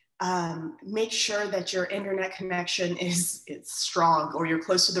mechanics. Make sure that your internet connection is strong or you're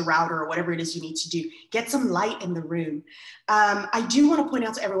close to the router or whatever it is you need to do. Get some light in the room. I do want to point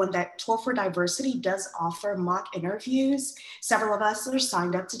out to everyone that 12 for Diversity does offer mock interviews. Several of us are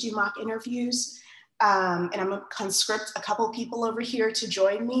signed up to do mock interviews. And I'm going to conscript a couple people over here to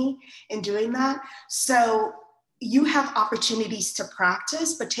join me in doing that. So you have opportunities to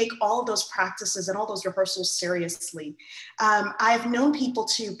practice, but take all those practices and all those rehearsals seriously. I've known people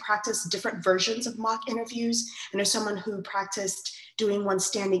to practice different versions of mock interviews. I know someone who practiced doing one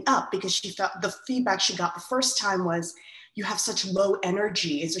standing up because she felt the feedback she got the first time was, you have such low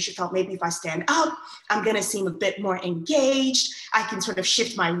energy. And so she felt maybe if I stand up, I'm gonna seem a bit more engaged. I can sort of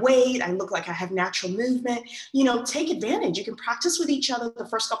shift my weight. I look like I have natural movement. Take advantage. You can practice with each other the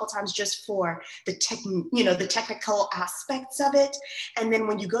first couple of times just for the technical aspects of it. And then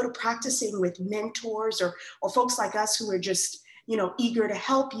when you go to practicing with mentors or folks like us who are just eager to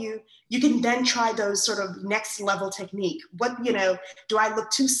help you, you can then try those sort of next level technique. Do I look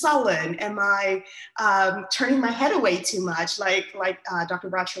too sullen? Am I turning my head away too much? Like Dr.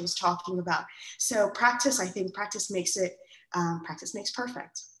 Bradshaw was talking about. So practice, I think practice makes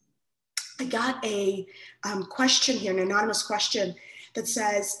perfect. I got a question here, an anonymous question that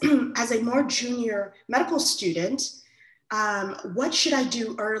says, as a more junior medical student, what should I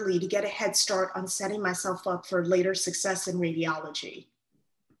do early to get a head start on setting myself up for later success in radiology?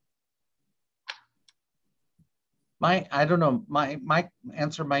 My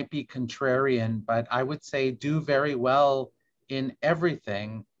answer might be contrarian, but I would say do very well in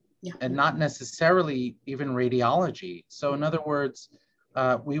everything, and not necessarily even radiology. So in other words,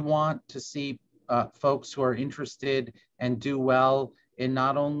 we want to see folks who are interested and do well in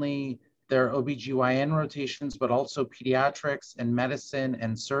not only their OBGYN rotations, but also pediatrics and medicine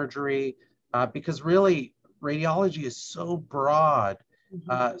and surgery, because really radiology is so broad.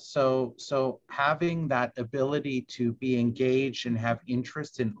 So having that ability to be engaged and have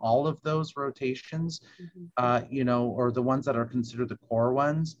interest in all of those rotations, or the ones that are considered the core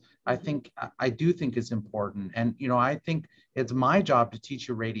ones, I do think is important. And, you know, I think it's my job to teach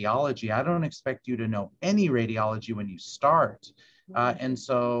you radiology. I don't expect you to know any radiology when you start. And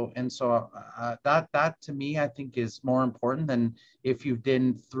so that to me, I think is more important than if you've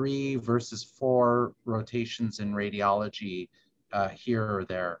done 3 versus 4 rotations in radiology here or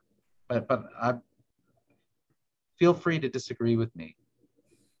there. But feel free to disagree with me.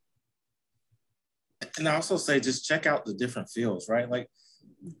 And I also say, just check out the different fields, right? Like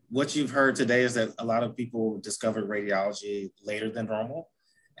what you've heard today is that a lot of people discovered radiology later than normal.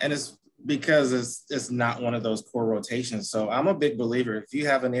 And it's because it's not one of those core rotations. So I'm a big believer, if you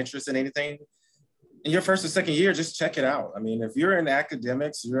have an interest in anything in your first or second year, just check it out. I mean, if you're in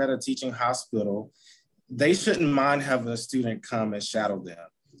academics, you're at a teaching hospital, they shouldn't mind having a student come and shadow them.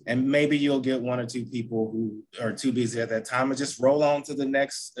 And maybe you'll get 1 or 2 people who are too busy at that time and just roll on to the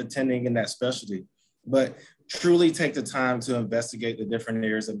next attending in that specialty. But truly take the time to investigate the different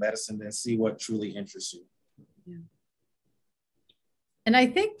areas of medicine and see what truly interests you. Yeah. And I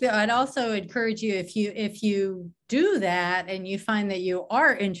think that I'd also encourage you, if you do that and you find that you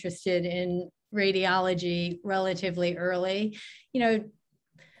are interested in radiology relatively early, you know,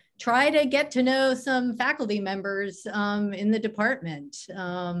 try to get to know some faculty members in the department.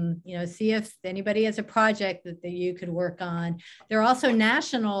 You know, see if anybody has a project that you could work on. There are also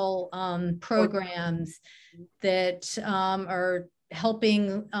national programs that are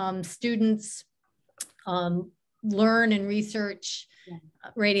helping students learn and research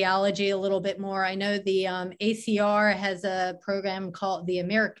radiology a little bit more. I know the ACR has a program called, the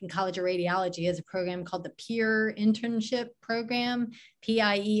American College of Radiology has a program called the Peer Internship Program,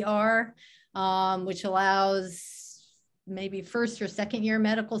 PIER, which allows maybe first or second year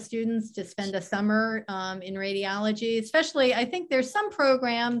medical students to spend a summer in radiology. Especially, I think there's some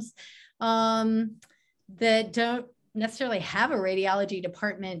programs that don't necessarily have a radiology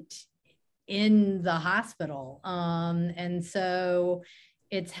department in the hospital. And so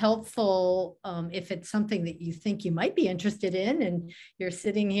it's helpful if it's something that you think you might be interested in, and you're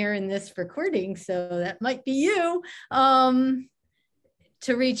sitting here in this recording, so that might be you,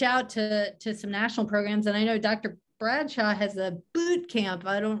 to reach out to some national programs. And I know Dr. Bradshaw has a boot camp.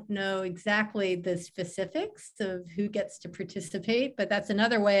 I don't know exactly the specifics of who gets to participate, but that's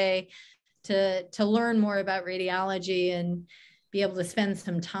another way to learn more about radiology and be able to spend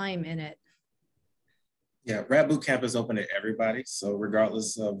some time in it. Yeah, Rad Boot Camp is open to everybody. So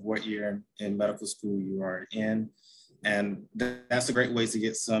regardless of what year in medical school you are in, and that's a great way to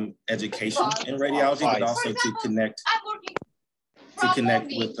get some education in radiology, but also to connect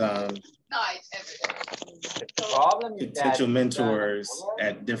with potential mentors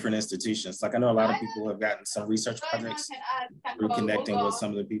at different institutions. Like I know a lot of people have gotten some research projects through connecting with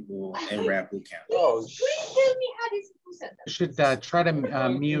some of the people in Rad Boot Camp. You should try to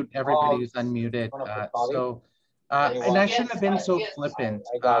mute everybody who's unmuted. And I shouldn't have been so flippant.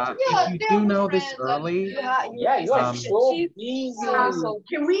 If you do know this early, can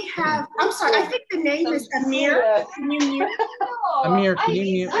we have, I'm sorry, I think the name is Amir. Can you mute? Amir, can you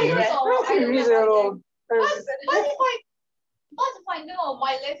mute me? What if I know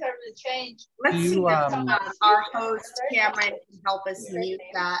my letter will change? Let's see if our host Cameron can help us mute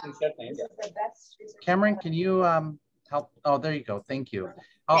that. Cameron, can you help? Oh, there you go. Thank you.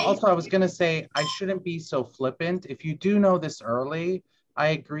 Also, I was going to say, I shouldn't be so flippant. If you do know this early, I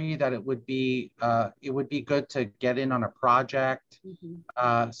agree that it would be good to get in on a project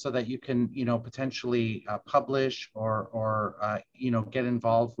so that you can, potentially publish or get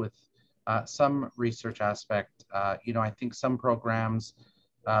involved with some research aspect. I think some programs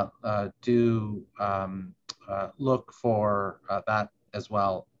do look for that as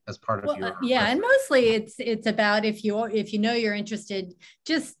well as part of your and mostly it's about if you know you're interested,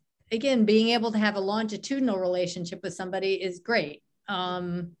 just again being able to have a longitudinal relationship with somebody is great.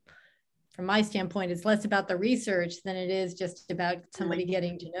 From my standpoint, it's less about the research than it is just about somebody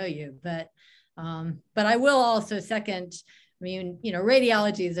getting to know you. But I will also second, I mean,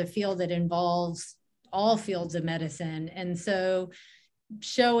 radiology is a field that involves all fields of medicine. And so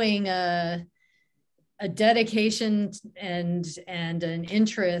showing a dedication and an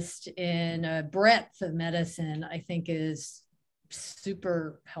interest in a breadth of medicine, I think is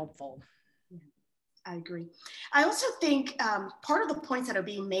super helpful. I agree. I also think part of the points that are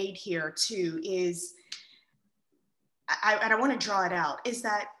being made here too is, and I want to draw it out, is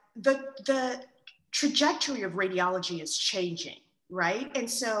that the trajectory of radiology is changing, right? And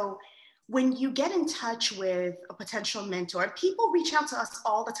so when you get in touch with a potential mentor, people reach out to us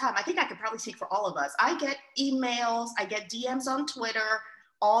all the time. I think I could probably speak for all of us. I get emails, I get DMs on Twitter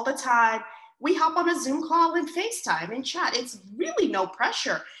all the time We hop on a Zoom call and FaceTime and chat. It's really no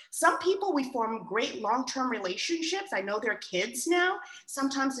pressure. Some people, we form great long-term relationships. I know they're kids now.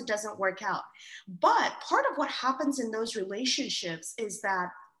 Sometimes it doesn't work out. But part of what happens in those relationships is that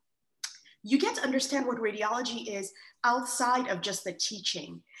you get to understand what radiology is outside of just the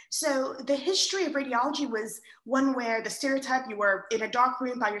teaching. So the history of radiology was one where the stereotype, you were in a dark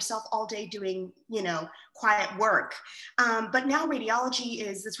room by yourself all day doing, quiet work. But now radiology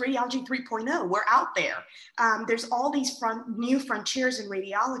is this radiology 3.0. We're out there. There's all these new frontiers in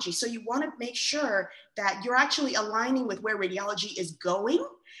radiology. So you want to make sure that you're actually aligning with where radiology is going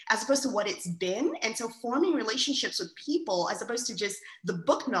as opposed to what it's been. And so forming relationships with people as opposed to just the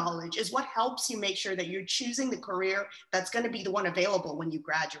book knowledge is what helps you make sure that you're choosing the career that's going to be the one available when you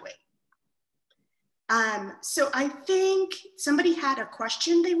graduate. So I think somebody had a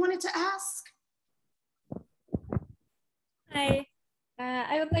question they wanted to ask. Hi,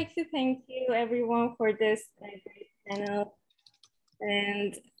 I would like to thank you everyone for this great panel.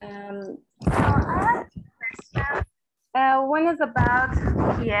 And so I have two questions. One is about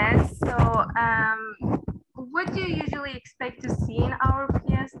PS. So what do you usually expect to see in our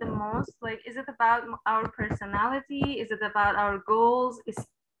PS the most? Like, is it about our personality? Is it about our goals,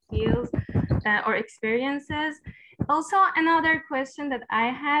 skills, or experiences? Also, another question that I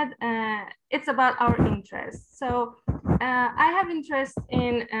had, it's about our interests. So I have interest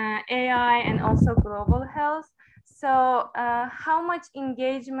in AI and also global health. So how much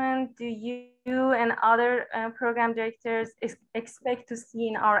engagement do you and other program directors expect to see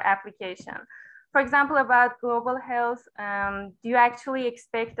in our application? For example, about global health, do you actually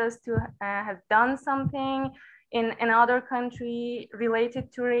expect us to have done something in another country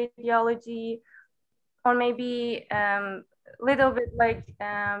related to radiology, or maybe a little bit like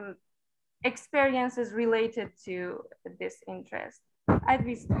experiences related to this interest? I'd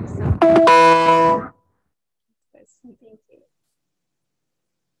be so. Thank you.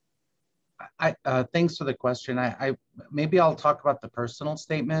 Thanks for the question. Maybe I'll talk about the personal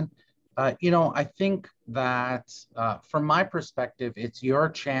statement. I think that from my perspective, it's your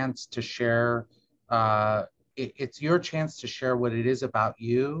chance to share. It's your chance to share what it is about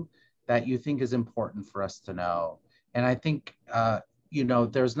you that you think is important for us to know. And I think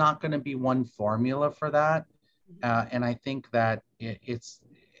there's not going to be one formula for that. And I think that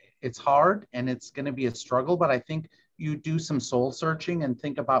it's hard and it's going to be a struggle, but I think you do some soul searching and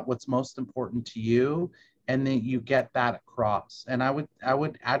think about what's most important to you, and then you get that across. And I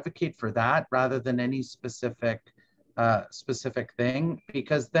would advocate for that rather than any specific thing,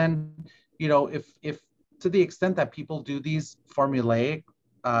 because then, if to the extent that people do these formulaic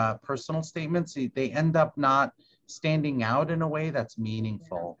personal statements, they end up not standing out in a way that's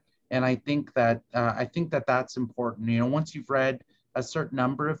meaningful. And I think that that's important. Once you've read a certain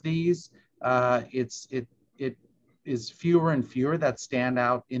number of these, it is fewer and fewer that stand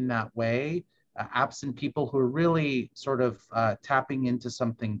out in that way, absent people who are really sort of tapping into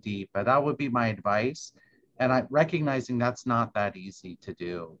something deep. But that would be my advice. And recognizing that's not that easy to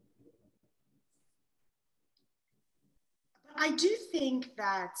do. I do think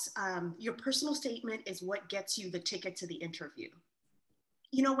that your personal statement is what gets you the ticket to the interview.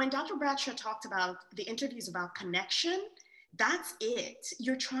 When Dr. Bradshaw talked about the interviews about connection, that's it.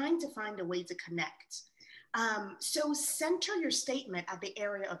 You're trying to find a way to connect. So center your statement at the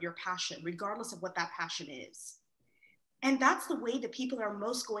area of your passion, regardless of what that passion is. And that's the way that people are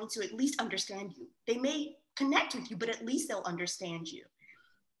most going to at least understand you. They may connect with you, but at least they'll understand you.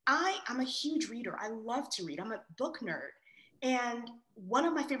 I'm a huge reader. I love to read. I'm a book nerd. And one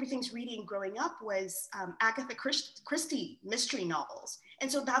of my favorite things reading growing up was Agatha Christie mystery novels.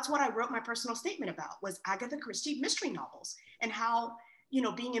 And so that's what I wrote my personal statement about, was Agatha Christie mystery novels and how,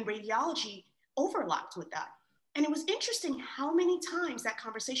 being in radiology overlapped with that. And it was interesting how many times that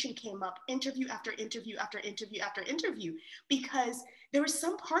conversation came up, interview after interview after interview after interview, because there was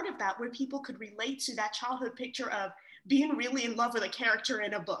some part of that where people could relate to that childhood picture of being really in love with a character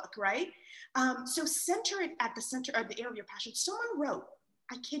in a book, right? So center it at the center of the area of your passion. Someone wrote,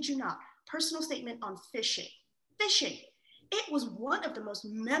 I kid you not, personal statement on fishing. Fishing. It was one of the most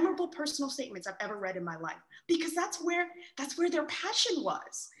memorable personal statements I've ever read in my life, because that's where their passion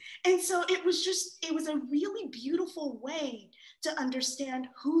was. And so it was a really beautiful way to understand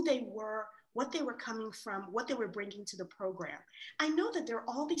who they were, what they were coming from, what they were bringing to the program. I know that there are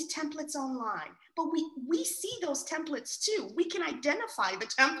all these templates online, but we see those templates too. We can identify the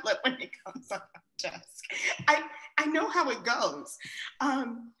template when it comes on our desk. I know how it goes.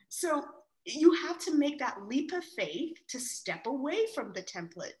 So you have to make that leap of faith to step away from the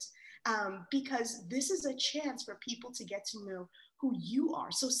template, because this is a chance for people to get to know who you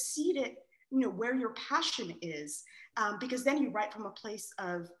are. So seed it where your passion is, because then you write from a place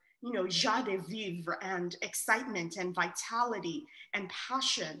of, joie de vivre and excitement and vitality and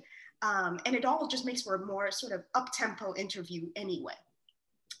passion. And it all just makes for a more sort of up-tempo interview anyway.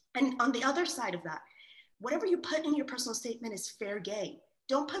 And on the other side of that, whatever you put in your personal statement is fair game.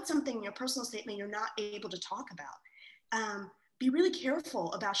 Don't put something in your personal statement you're not able to talk about. Be really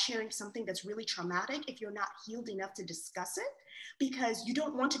careful about sharing something that's really traumatic if you're not healed enough to discuss it, because you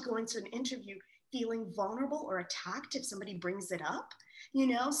don't want to go into an interview feeling vulnerable or attacked if somebody brings it up,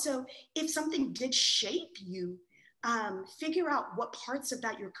 So if something did shape you, figure out what parts of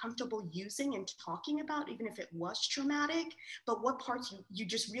that you're comfortable using and talking about, even if it was traumatic, but what parts you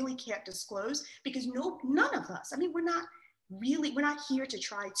just really can't disclose, because none of us, we're not here to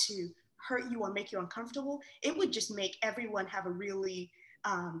try to hurt you or make you uncomfortable. It would just make everyone have a really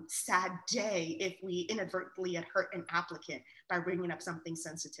sad day if we inadvertently had hurt an applicant by bringing up something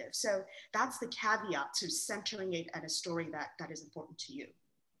sensitive. So that's the caveat to centering it at a story that is important to you.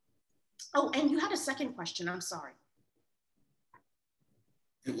 Oh, and you had a second question, I'm sorry.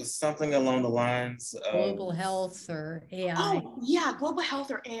 It was something along the lines of global health or AI. Oh, yeah, global health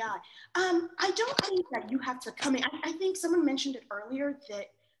or AI. I don't think that you have to come in. I think someone mentioned it earlier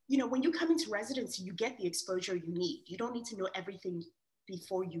that, when you come into residency, you get the exposure you need. You don't need to know everything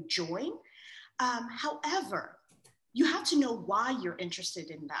before you join. However, you have to know why you're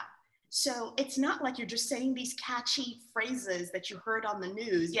interested in that. So it's not like you're just saying these catchy phrases that you heard on the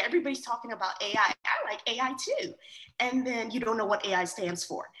news. Yeah, everybody's talking about AI. I like AI too. And then you don't know what AI stands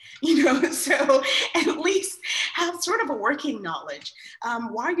for, So at least have sort of a working knowledge.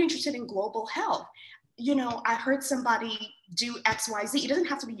 Why are you interested in global health? I heard somebody do XYZ. It doesn't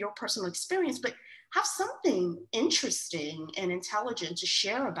have to be your personal experience, but have something interesting and intelligent to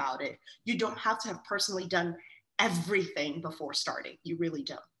share about it. You don't have to have personally done everything before starting. You really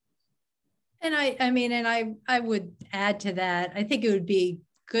don't. And I would add to that, I think it would be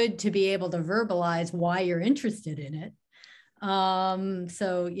good to be able to verbalize why you're interested in it.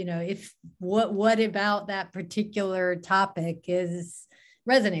 So, if what about that particular topic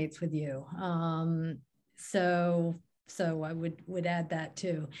resonates with you. So I would add that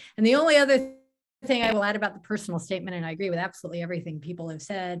too. And the only other thing I will add about the personal statement, and I agree with absolutely everything people have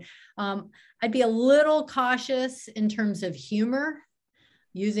said, I'd be a little cautious in terms of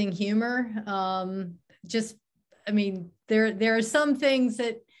using humor. There are some things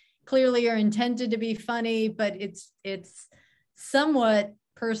that clearly are intended to be funny, but it's somewhat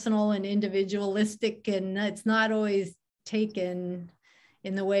personal and individualistic, and it's not always taken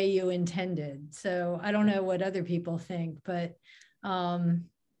in the way you intended. So I don't know what other people think, but I'd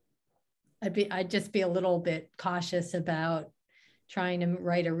just be a little bit cautious about trying to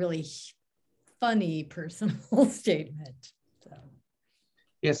write a really funny personal statement. So.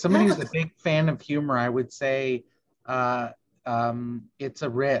 Yeah, somebody who's a big fan of humor, I would say it's a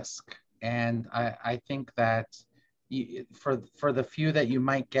risk. And I think that for the few that you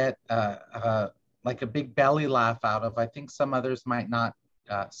might get like a big belly laugh out of, I think some others might not.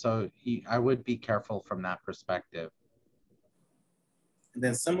 So I would be careful from that perspective. And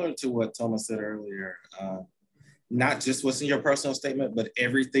then similar to what Thomas said earlier, not just what's in your personal statement, but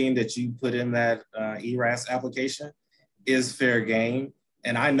everything that you put in that ERAS application is fair game.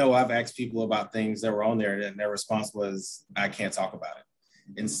 And I know I've asked people about things that were on there and their response was, I can't talk about it.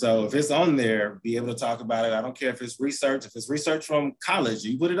 And so if it's on there, be able to talk about it. I don't care if it's research from college,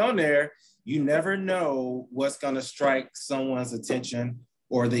 you put it on there, you never know what's gonna strike someone's attention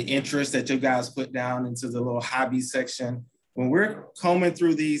or the interest that you guys put down into the little hobby section. When we're combing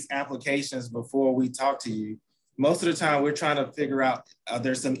through these applications before we talk to you, most of the time we're trying to figure out,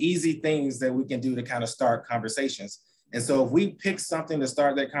 there's some easy things that we can do to kind of start conversations. And so if we pick something to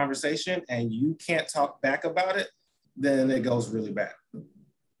start that conversation and you can't talk back about it, then it goes really bad.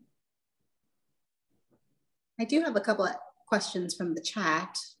 I do have a couple of questions from the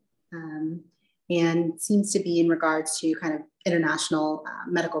chat, and seems to be in regards to kind of international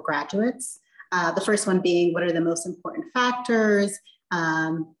medical graduates. The first one being, what are the most important factors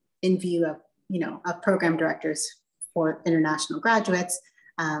in view of, of program directors for international graduates?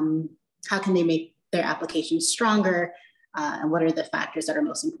 How can they make their applications stronger? And what are the factors that are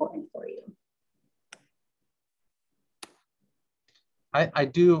most important for you? I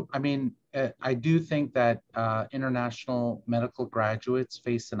do think that international medical graduates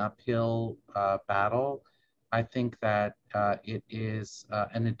face an uphill battle. I think that it is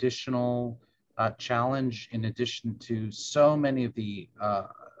an additional challenge in addition to so many of the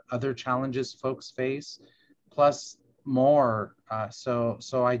other challenges folks face, plus more.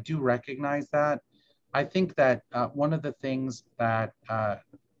 So I do recognize that. I think that one of the things that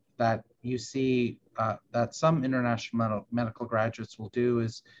that you see that some international medical graduates will do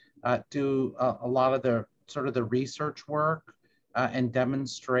is do a lot of the sort of the research work and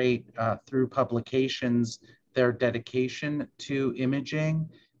demonstrate through publications their dedication to imaging,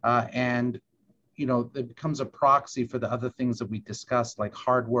 and you know, it becomes a proxy for the other things that we discussed, like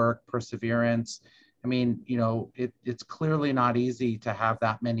hard work, perseverance. I mean, you know, it's clearly not easy to have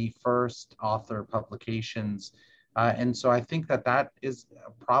that many first author publications. And so I think that that is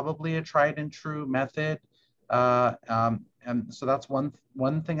probably a tried and true method. And so that's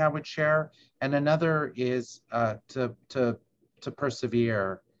one thing I would share. And another is to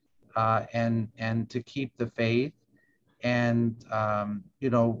persevere and to keep the faith, and you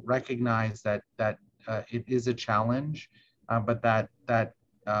know, recognize that it is a challenge, but that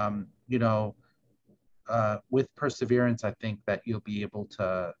you know, with perseverance, I think that you'll be able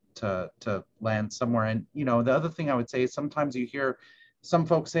to land somewhere. And you know, the other thing I would say is sometimes you hear some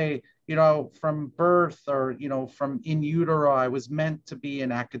folks say, you know, from birth or you know, from in utero, I was meant to be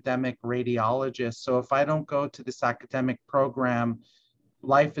an academic radiologist. So if I don't go to this academic program,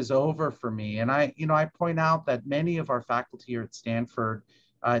 life is over for me. And I, you know, I point out that many of our faculty here at Stanford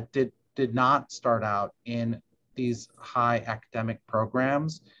did not start out in these high academic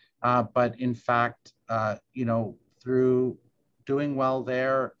programs, but in fact, you know, through doing well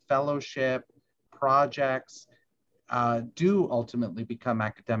there, fellowship, projects, do ultimately become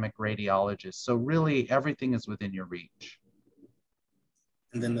academic radiologists. So really everything is within your reach.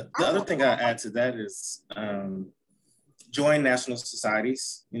 And then the other thing I add to that is join national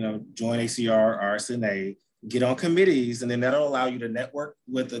societies, you know, join ACR, RSNA, get on committees, and then that'll allow you to network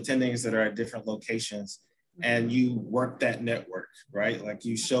with attendings that are at different locations, and you work that network, right? Like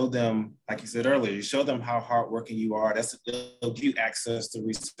you show them, like you said earlier, you show them how hardworking you are. They'll give you access to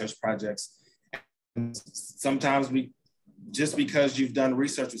research projects. And sometimes just because you've done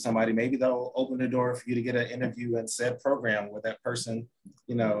research with somebody, maybe they'll open the door for you to get an interview in said program where that person,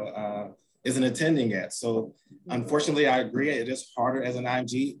 you know, isn't attending at. So unfortunately, I agree, it is harder as an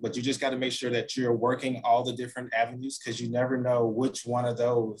IMG, but you just got to make sure that you're working all the different avenues, because you never know which one of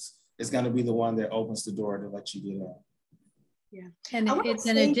those is going to be the one that opens the door to let you get in. Yeah, and it's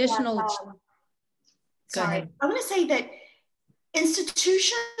an additional. Go ahead. I want to say that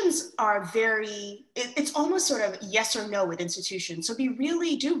institutions are very, it's almost sort of yes or no with institutions. So we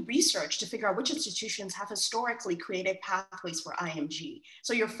really do research to figure out which institutions have historically created pathways for IMG.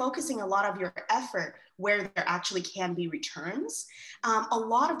 So you're focusing a lot of your effort where there actually can be returns. A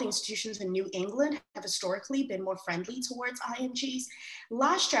lot of the institutions in New England have historically been more friendly towards IMGs.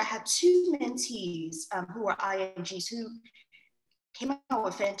 Last year I had two mentees who are IMGs who came out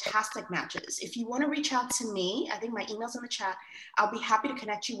with fantastic matches. If you want to reach out to me, I think my email's in the chat. I'll be happy to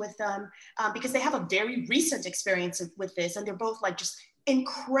connect you with them because they have a very recent experience with this, and they're both like just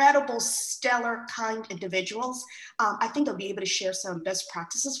incredible, stellar, kind individuals. I think they'll be able to share some best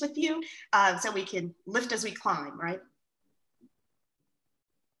practices with you so we can lift as we climb, right?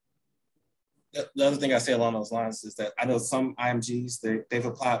 The other thing I say along those lines is that I know some IMGs, they've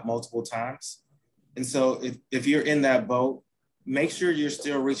applied multiple times. And so if you're in that boat, make sure you're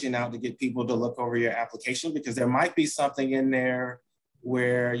still reaching out to get people to look over your application, because there might be something in there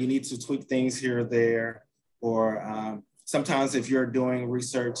where you need to tweak things here or there. Or sometimes if you're doing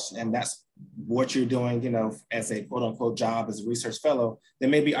research and that's what you're doing, you know, as a quote unquote job as a research fellow, there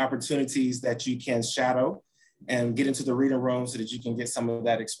may be opportunities that you can shadow and get into the reading room so that you can get some of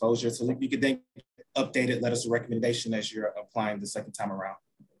that exposure. So you could then update it, let us a recommendation as you're applying the second time around.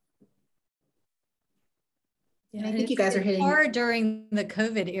 Yeah, I think you guys are hitting hard during the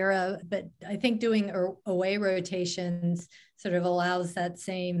COVID era, but I think doing away rotations sort of allows that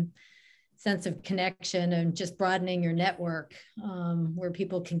same sense of connection and just broadening your network where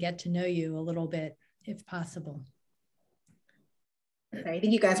people can get to know you a little bit if possible. Okay, I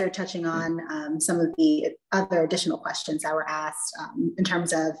think you guys are touching on some of the other additional questions that were asked in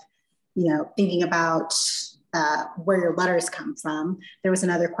terms of, you know, thinking about where your letters come from. There was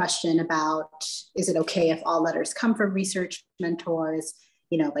another question about, is it okay if all letters come from research mentors,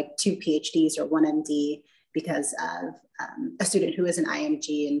 you know, like 2 PhDs or 1 MD, because of a student who is an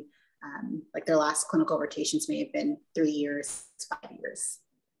IMG and like their last clinical rotations may have been 3 years, 5 years.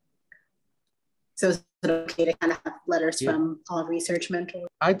 So is it okay to kind of have letters from all research mentors?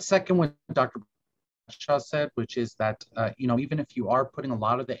 I'd second what Dr. Shaw said, which is that, you know, even if you are putting a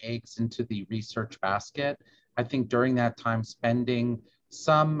lot of the eggs into the research basket, I think during that time, spending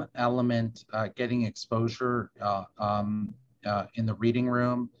some element, getting exposure in the reading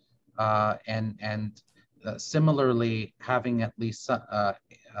room, and similarly having at least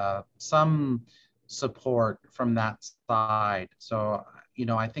some support from that side. So you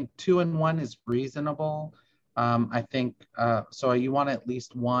know, I think 2 and 1 is reasonable. I think, so you want at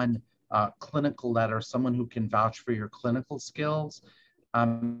least one clinical letter, someone who can vouch for your clinical skills.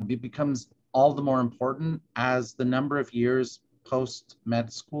 It becomes all the more important as the number of years post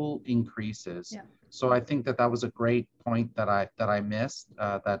med school increases. Yeah. So I think that that was a great point that I missed,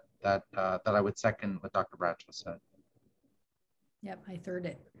 that I would second what Dr. Bradshaw said. Yep, I third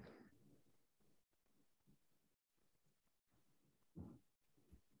it.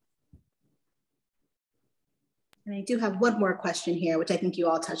 And I do have one more question here, which I think you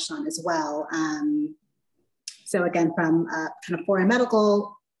all touched on as well. So again, from a kind of foreign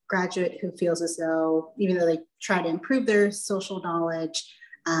medical graduate who feels as though, even though they try to improve their social knowledge,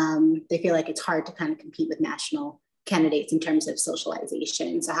 they feel like it's hard to kind of compete with national candidates in terms of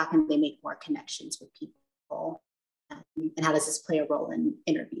socialization. So how can they make more connections with people? And how does this play a role in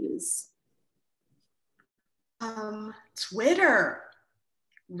interviews? Twitter.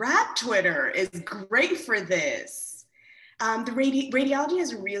 Twitter is great for this. The radiology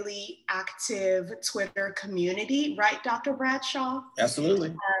has a really active Twitter community, right, Dr. Bradshaw?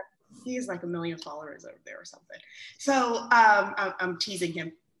 Absolutely. He has like 1 million followers over there or something. So I'm teasing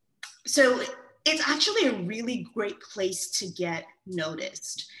him. So it's actually a really great place to get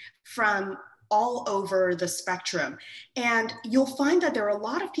noticed from all over the spectrum. And you'll find that there are a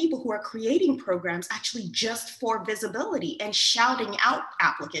lot of people who are creating programs actually just for visibility and shouting out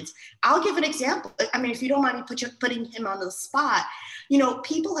applicants. I'll give an example. I mean, if you don't mind me putting him on the spot, you know,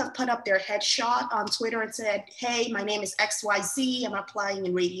 people have put up their headshot on Twitter and said, hey, my name is XYZ, I'm applying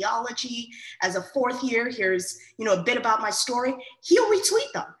in radiology as a 4th year. Here's, you know, a bit about my story. He'll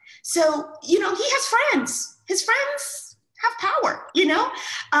retweet them. So, you know, he has friends. His friends have power, you know?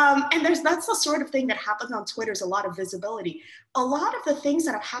 And that's the sort of thing that happens on Twitter, is a lot of visibility. A lot of the things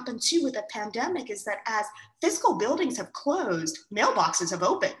that have happened too with the pandemic is that as physical buildings have closed, mailboxes have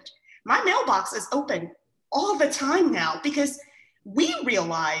opened. My mailbox is open all the time now because we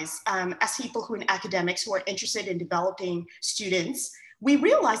realize, as people who are in academics who are interested in developing students, we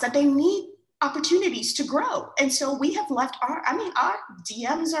realize that they need opportunities to grow. And so we have left our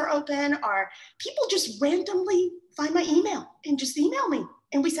DMs are open, our people just randomly find my email and just email me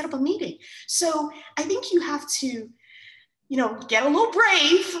and we set up a meeting. So I think you have to, you know, get a little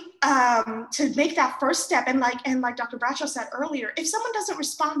brave to make that first step. And like Dr. Bradshaw said earlier, if someone doesn't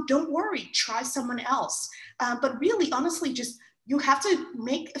respond, don't worry, try someone else. But really, honestly, just you have to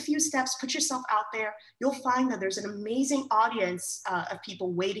make a few steps, put yourself out there. You'll find that there's an amazing audience of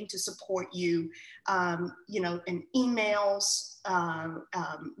people waiting to support you, you know, in emails,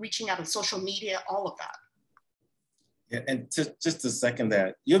 reaching out on social media, all of that. Yeah, and just to second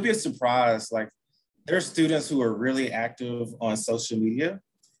that, you'll be surprised, like there are students who are really active on social media.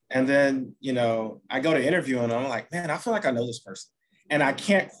 And then, you know, I go to interview and I'm like, man, I feel like I know this person. And I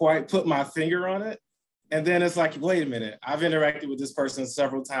can't quite put my finger on it. And then it's like, wait a minute, I've interacted with this person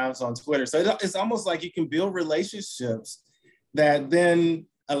several times on Twitter. So it's almost like you can build relationships that then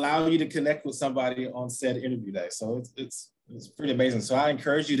allow you to connect with somebody on said interview day. So it's pretty amazing. So I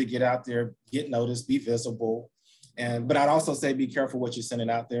encourage you to get out there, get noticed, be visible. But I'd also say be careful what you're sending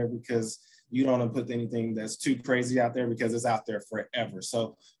out there, because you don't want to put anything that's too crazy out there, because it's out there forever.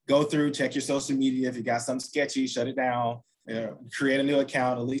 So go through, check your social media. If you got something sketchy, shut it down. Create a new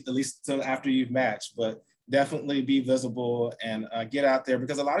account, at least until after you've matched, but definitely be visible and get out there,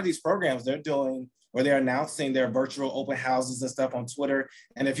 because a lot of these programs they're doing, or they're announcing their virtual open houses and stuff on Twitter.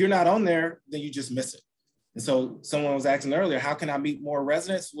 And if you're not on there, then you just miss it. And so someone was asking earlier, how can I meet more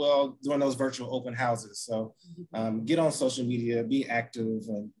residents? Well, doing those virtual open houses. So get on social media, be active,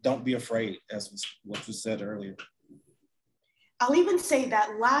 and don't be afraid, as was what you said earlier. I'll even say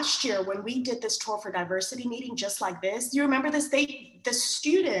that last year when we did this Tour for Diversity meeting just like this, you remember this, the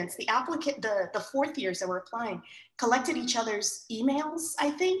students, the applicant, the 4th years that were applying collected each other's emails, I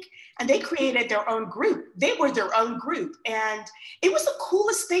think, and they created their own group. They were their own group. And it was the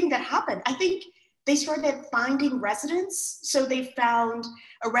coolest thing that happened. I think they started finding residents. So they found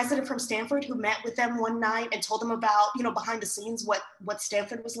a resident from Stanford who met with them one night and told them about, you know, behind the scenes, what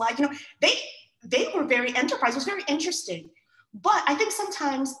Stanford was like. You know, they were very enterprising. It was very interesting. But I think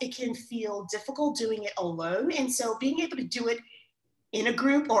sometimes it can feel difficult doing it alone. And so being able to do it in a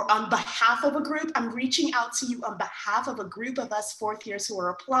group or on behalf of a group, I'm reaching out to you on behalf of a group of us 4th years who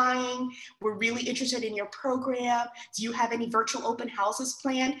are applying. We're really interested in your program. Do you have any virtual open houses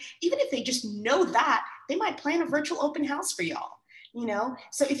planned? Even if they just know that, they might plan a virtual open house for y'all, you know?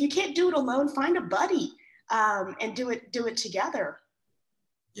 So if you can't do it alone, find a buddy and do it together.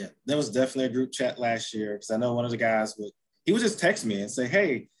 Yeah, there was definitely a group chat last year, because I know one of the guys he would just text me and say,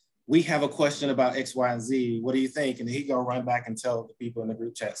 hey, we have a question about X, Y, and Z. What do you think? And he go run back and tell the people in the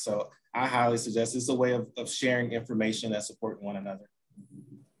group chat. So I highly suggest it's a way of sharing information and supporting one another.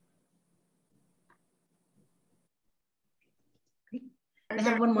 I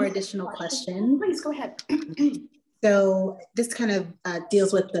have one more additional question. Please go ahead. So this kind of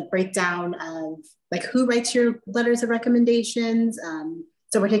deals with the breakdown of like who writes your letters of recommendations.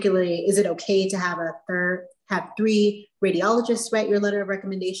 So particularly, is it okay to have have 3 radiologists write your letter of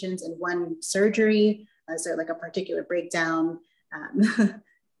recommendations and 1 surgery? Is there like a particular breakdown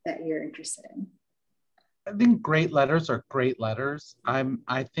that you're interested in? I think great letters are great letters.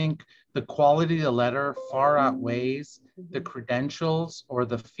 I think the quality of the letter far outweighs the credentials or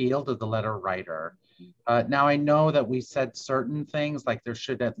the field of the letter writer. Now I know that we said certain things like there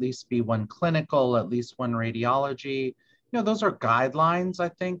should at least be 1 clinical, at least 1 radiology. You know, those are guidelines, I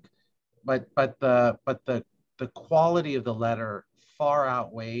think, but the quality of the letter far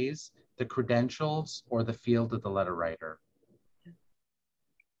outweighs the credentials or the field of the letter writer.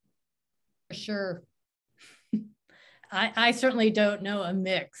 For sure. I certainly don't know a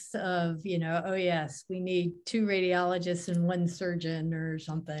mix of, you know, oh yes, we need 2 radiologists and 1 surgeon or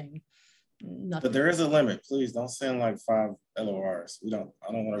something. Nothing. But there is a limit. Please don't send like 5 LORs. I don't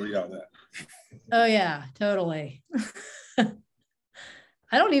want to read all that. Oh yeah, totally.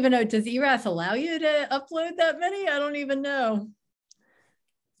 I don't even know, does ERAS allow you to upload that many? I don't even know.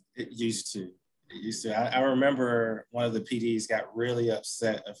 It used to. I remember one of the PDs got really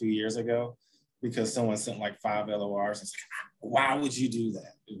upset a few years ago because someone sent like 5 LORs. And it's like, why would you do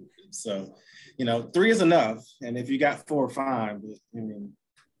that? So, you know, 3 is enough. And if you got 4 or 5, but, I mean.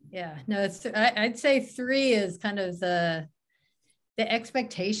 Yeah, no, I'd say 3 is kind of the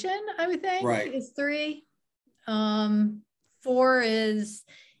expectation, I would think, right. Is 3. 4 is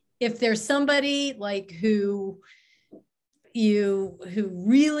if there's somebody like who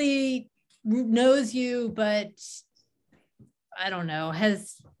really knows you, but I don't know,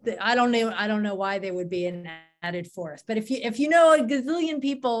 I don't know why they would be an added force. But if you know a gazillion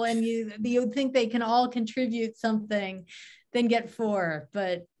people and you think they can all contribute something, then get 4.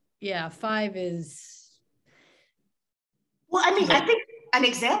 But yeah, 5 is. Well, I mean, I think an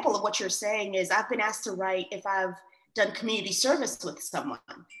example of what you're saying is I've been asked to write if I've done community service with someone,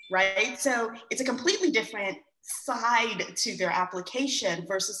 right? So it's a completely different side to their application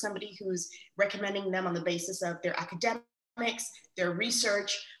versus somebody who's recommending them on the basis of their academics, their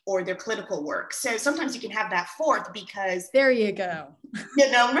research, or their clinical work. So sometimes you can have that 4th because— There you go.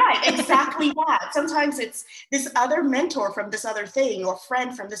 You know, right, exactly that. Sometimes it's this other mentor from this other thing or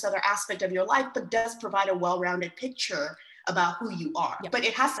friend from this other aspect of your life, but does provide a well-rounded picture about who you are. Yep. But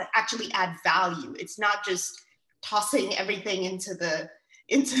it has to actually add value. It's not just tossing everything into the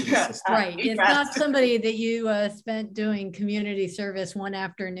right. It's not somebody that you spent doing community service one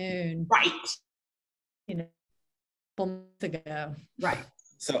afternoon. Right. You know, a couple months ago. Right.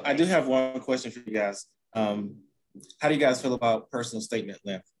 So I do have one question for you guys. How do you guys feel about personal statement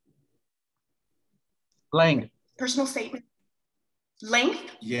length? Length. Personal statement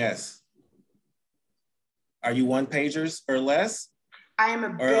length? Yes. Are you 1-pagers or less? I am a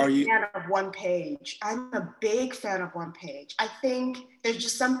big fan of 1 page. I'm a big fan of 1 page. I think there's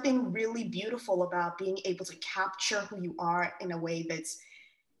just something really beautiful about being able to capture who you are in a way that's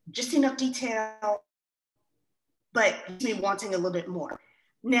just enough detail, but me wanting a little bit more.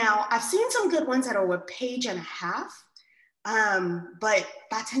 Now, I've seen some good ones that are 1.5 pages, but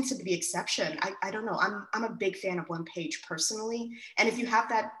that tends to be the exception. I don't know. I'm a big fan of 1 page personally. And if you have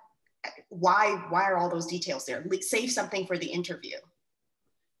that, why are all those details there? Save something for the interview.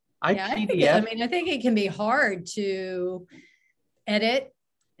 I think it can be hard to edit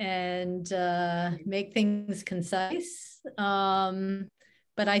and make things concise.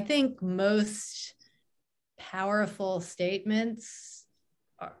 But I think most powerful statements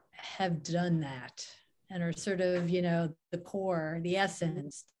have done that and are sort of, you know, the core, the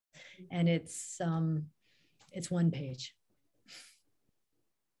essence, and it's 1 page.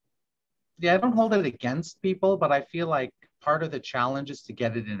 Yeah, I don't hold it against people, but I feel like part of the challenge is to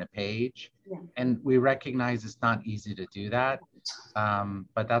get it in a page. Yeah. And we recognize it's not easy to do that,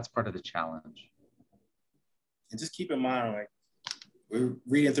 but that's part of the challenge. And just keep in mind, like, we're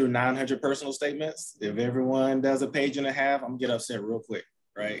reading through 900 personal statements. If everyone does 1.5 pages, I'm gonna get upset real quick,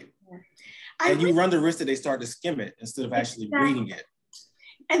 right? Yeah. And you run the risk that they start to skim it instead of actually reading it.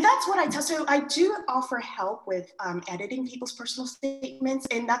 And that's what I tell. So I do offer help with editing people's personal statements.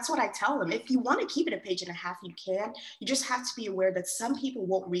 And that's what I tell them. If you want to keep it 1.5 pages, you can. You just have to be aware that some people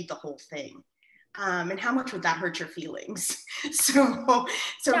won't read the whole thing. And how much would that hurt your feelings? So yeah,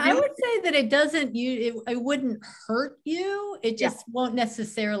 really, I would say that it doesn't, it wouldn't hurt you. It just won't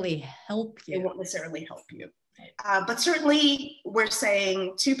necessarily help you. It won't necessarily help you. But certainly we're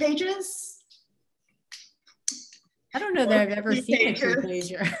saying 2 pages. I don't know that I've ever seen a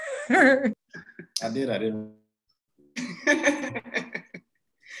 2-pager. I didn't.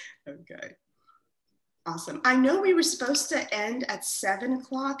 Okay. Awesome. I know we were supposed to end at 7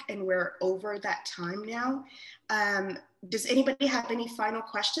 o'clock and we're over that time now. Does anybody have any final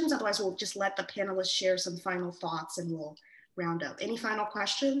questions? Otherwise, we'll just let the panelists share some final thoughts and we'll round up. Any final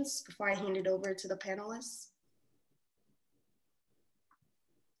questions before I hand it over to the panelists?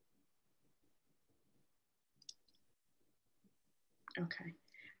 Okay.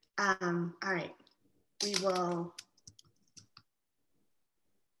 All right.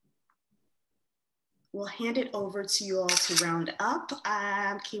 We'll hand it over to you all to round up.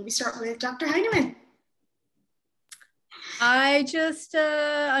 Can we start with Dr. Heineman?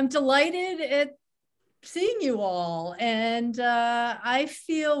 I'm delighted at seeing you all, and I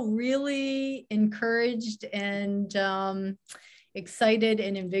feel really encouraged and excited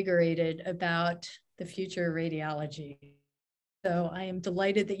and invigorated about the future of radiology. So I am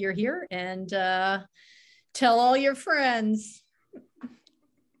delighted that you're here, and tell all your friends.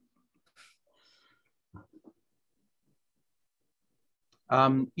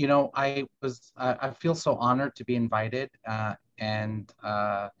 You know, I feel so honored to be invited, and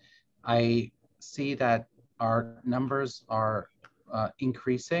I see that our numbers are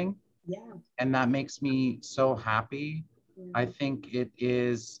increasing, and that makes me so happy. I think it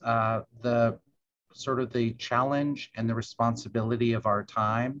is the sort of the challenge and the responsibility of our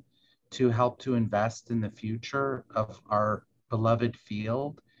time to help to invest in the future of our beloved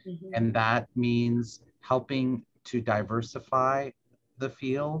field, and that means helping to diversify the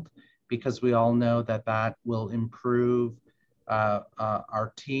field, because we all know that that will improve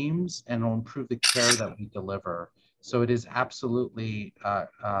our teams and will improve the care that we deliver. So it is absolutely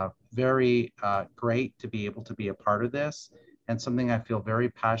very great to be able to be a part of this, and something I feel very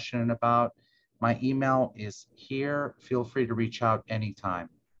passionate about. My email is here. Feel free to reach out anytime.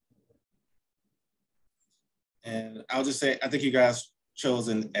 And I'll just say, I think you guys chose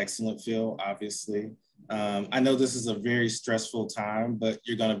an excellent field, obviously. I know this is a very stressful time, but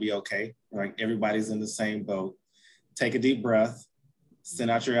you're gonna be okay. Like, everybody's in the same boat. Take a deep breath, send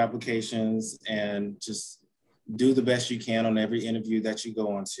out your applications, and just do the best you can on every interview that you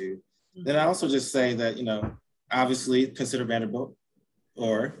go on to. Then I also just say that, you know, obviously consider Vanderbilt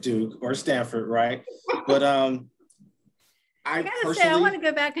or Duke or Stanford, right? But I gotta say, I want to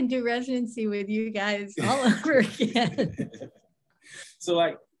go back and do residency with you guys all over again. So,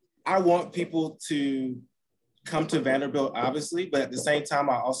 like, I want people to come to Vanderbilt, obviously, but at the same time,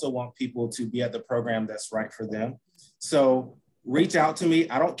 I also want people to be at the program that's right for them. So reach out to me.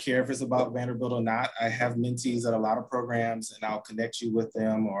 I don't care if it's about Vanderbilt or not. I have mentees at a lot of programs, and I'll connect you with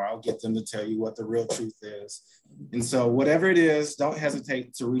them, or I'll get them to tell you what the real truth is. And so whatever it is, don't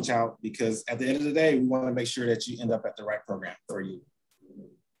hesitate to reach out, because at the end of the day, we want to make sure that you end up at the right program for you.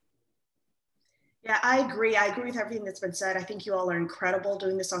 Yeah, I agree. I agree with everything that's been said. I think you all are incredible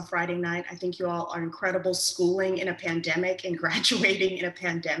doing this on Friday night. I think you all are incredible schooling in a pandemic and graduating in a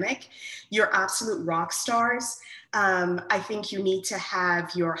pandemic. You're absolute rock stars. I think you need to have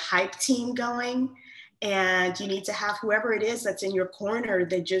your hype team going, and you need to have whoever it is that's in your corner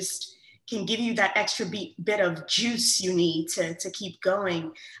that just can give you that extra bit of juice you need to keep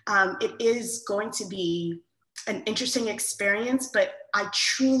going. It is going to be an interesting experience, but I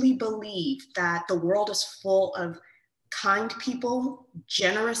truly believe that the world is full of kind people,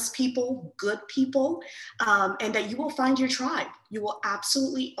 generous people, good people, and that you will find your tribe. You will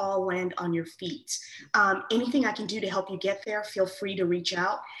absolutely all land on your feet. Anything I can do to help you get there, feel free to reach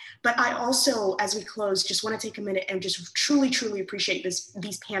out. But I also, as we close, just want to take a minute and just truly, truly appreciate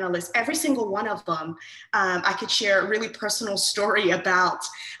these panelists. Every single one of them, I could share a really personal story about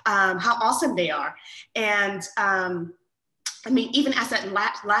how awesome they are. And I mean, even as that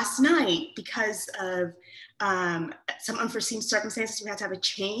last night, because of some unforeseen circumstances, we had to have a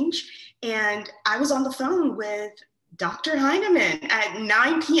change. And I was on the phone with Dr. Heineman at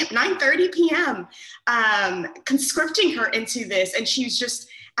 9:30 p.m., conscripting her into this. And she was just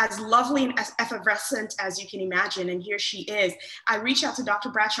as lovely and as effervescent as you can imagine. And here she is. I reached out to Dr.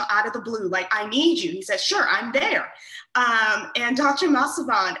 Bradshaw out of the blue, like, I need you. He said, sure, I'm there. And Dr.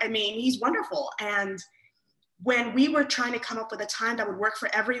 Masavan, I mean, he's wonderful. And when we were trying to come up with a time that would work for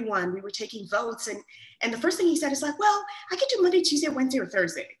everyone, we were taking votes. And the first thing he said is like, well, I could do Monday, Tuesday, Wednesday, or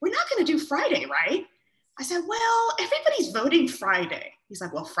Thursday. We're not going to do Friday, right? I said, well, everybody's voting Friday. He's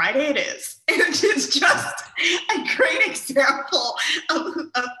like, well, Friday it is. And it's just a great example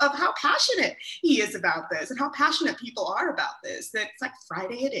of how passionate he is about this and how passionate people are about this. That it's like,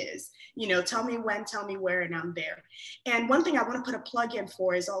 Friday it is. You know, tell me when, tell me where, and I'm there. And one thing I want to put a plug in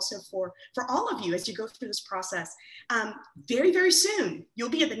for is also for all of you as you go through this process. Very, very soon, you'll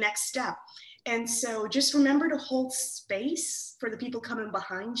be at the next step. And so just remember to hold space for the people coming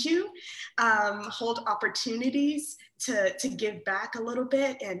behind you, hold opportunities to give back a little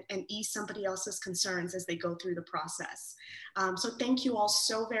bit and ease somebody else's concerns as they go through the process. So thank you all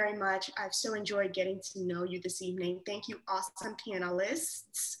so very much. I've so enjoyed getting to know you this evening. Thank you, awesome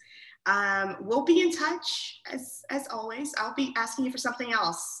panelists. We'll be in touch as always. I'll be asking you for something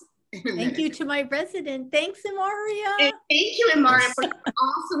else. Thank you to my resident. Thanks, Amaria. And thank you, Amaria, for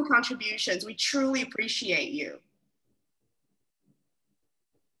awesome contributions. We truly appreciate you.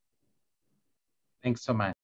 Thanks so much.